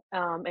health,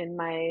 in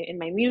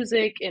my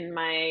music, in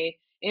my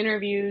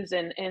interviews,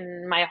 and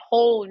in my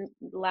whole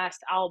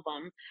last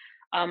album,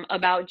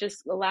 about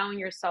just allowing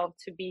yourself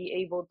to be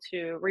able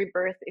to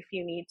rebirth if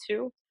you need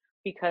to,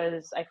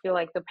 because I feel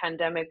like the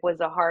pandemic was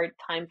a hard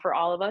time for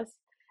all of us.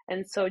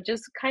 And so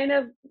just kind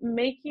of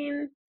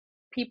making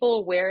people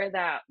aware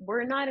that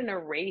we're not in a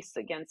race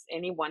against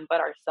anyone but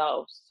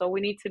ourselves. So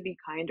we need to be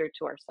kinder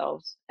to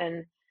ourselves,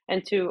 and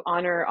to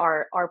honor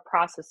our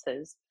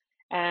processes,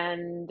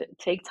 and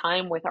take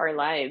time with our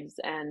lives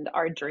and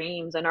our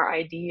dreams and our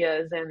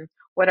ideas and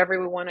whatever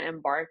we want to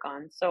embark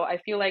on. So I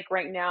feel like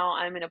right now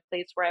I'm in a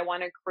place where I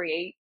want to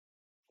create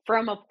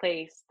from a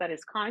place that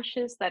is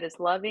conscious, that is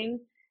loving,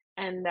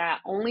 and that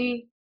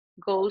only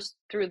goes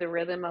through the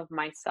rhythm of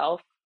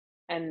myself,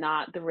 and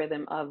not the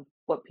rhythm of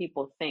what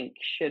people think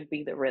should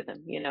be the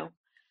rhythm.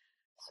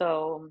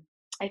 So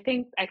I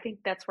think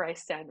that's where I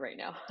stand right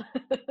now.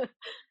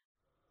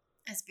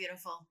 That's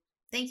beautiful.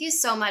 Thank you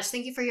so much.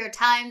 Thank you for your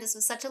time. This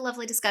was such a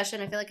lovely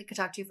discussion. I feel like I could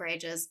talk to you for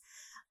ages.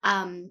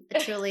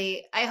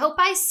 Truly, I hope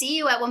I see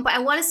you at one point. I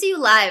want to see you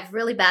live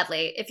really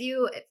badly. If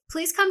you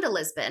please come to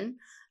Lisbon,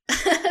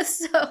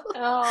 so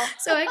Oh.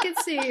 so I can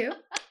see you.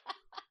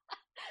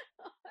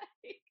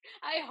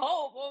 I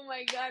hope. Oh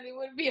my God, it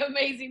would be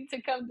amazing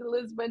to come to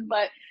Lisbon,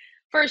 but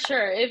for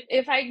sure,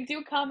 if I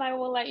do come, I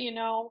will let you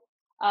know.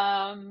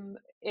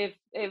 If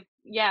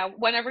yeah,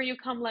 whenever you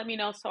come, let me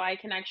know so I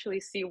can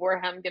actually see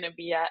where I'm gonna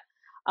be at.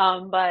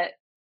 But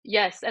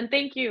yes, and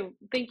thank you,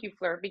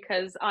 Fleur,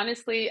 because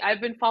honestly,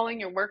 I've been following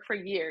your work for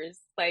years.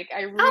 Like,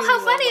 I Oh, really how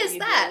love funny what is you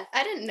that? do.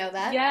 I didn't know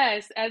that.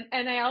 Yes,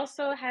 and I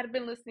also had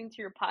been listening to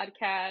your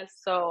podcast,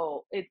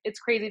 so it's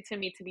crazy to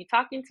me to be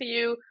talking to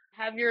you,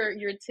 Have your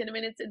 10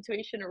 minutes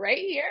intuition right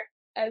here,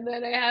 and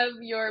then I have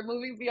your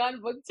moving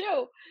beyond book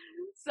 2.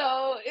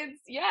 So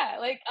it's, yeah,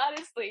 like,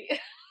 honestly,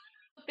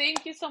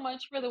 thank you so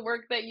much for the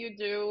work that you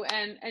do,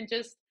 and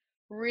just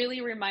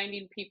really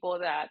reminding people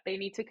that they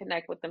need to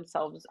connect with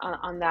themselves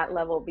on that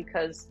level,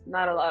 because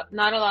not a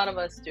lot of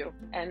us do,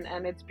 and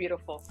it's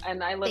beautiful,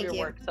 and I love Thank your you.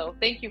 work. So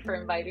thank you for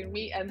inviting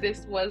me, and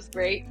this was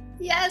great.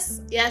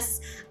 Yes,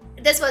 yes.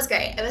 This was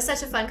great. It was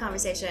such a fun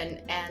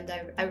conversation, and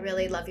I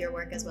really love your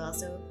work as well.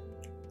 So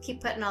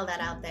keep putting all that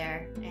out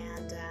there,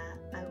 and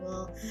I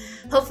will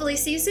hopefully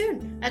see you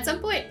soon at some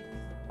point.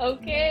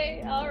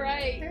 Okay, all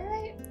right. All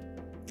right.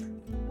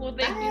 Well,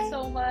 thank you Bye.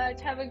 so much.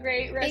 Have a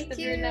great rest Thank of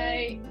your you.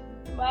 night.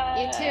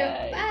 You too.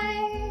 Bye.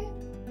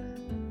 Bye.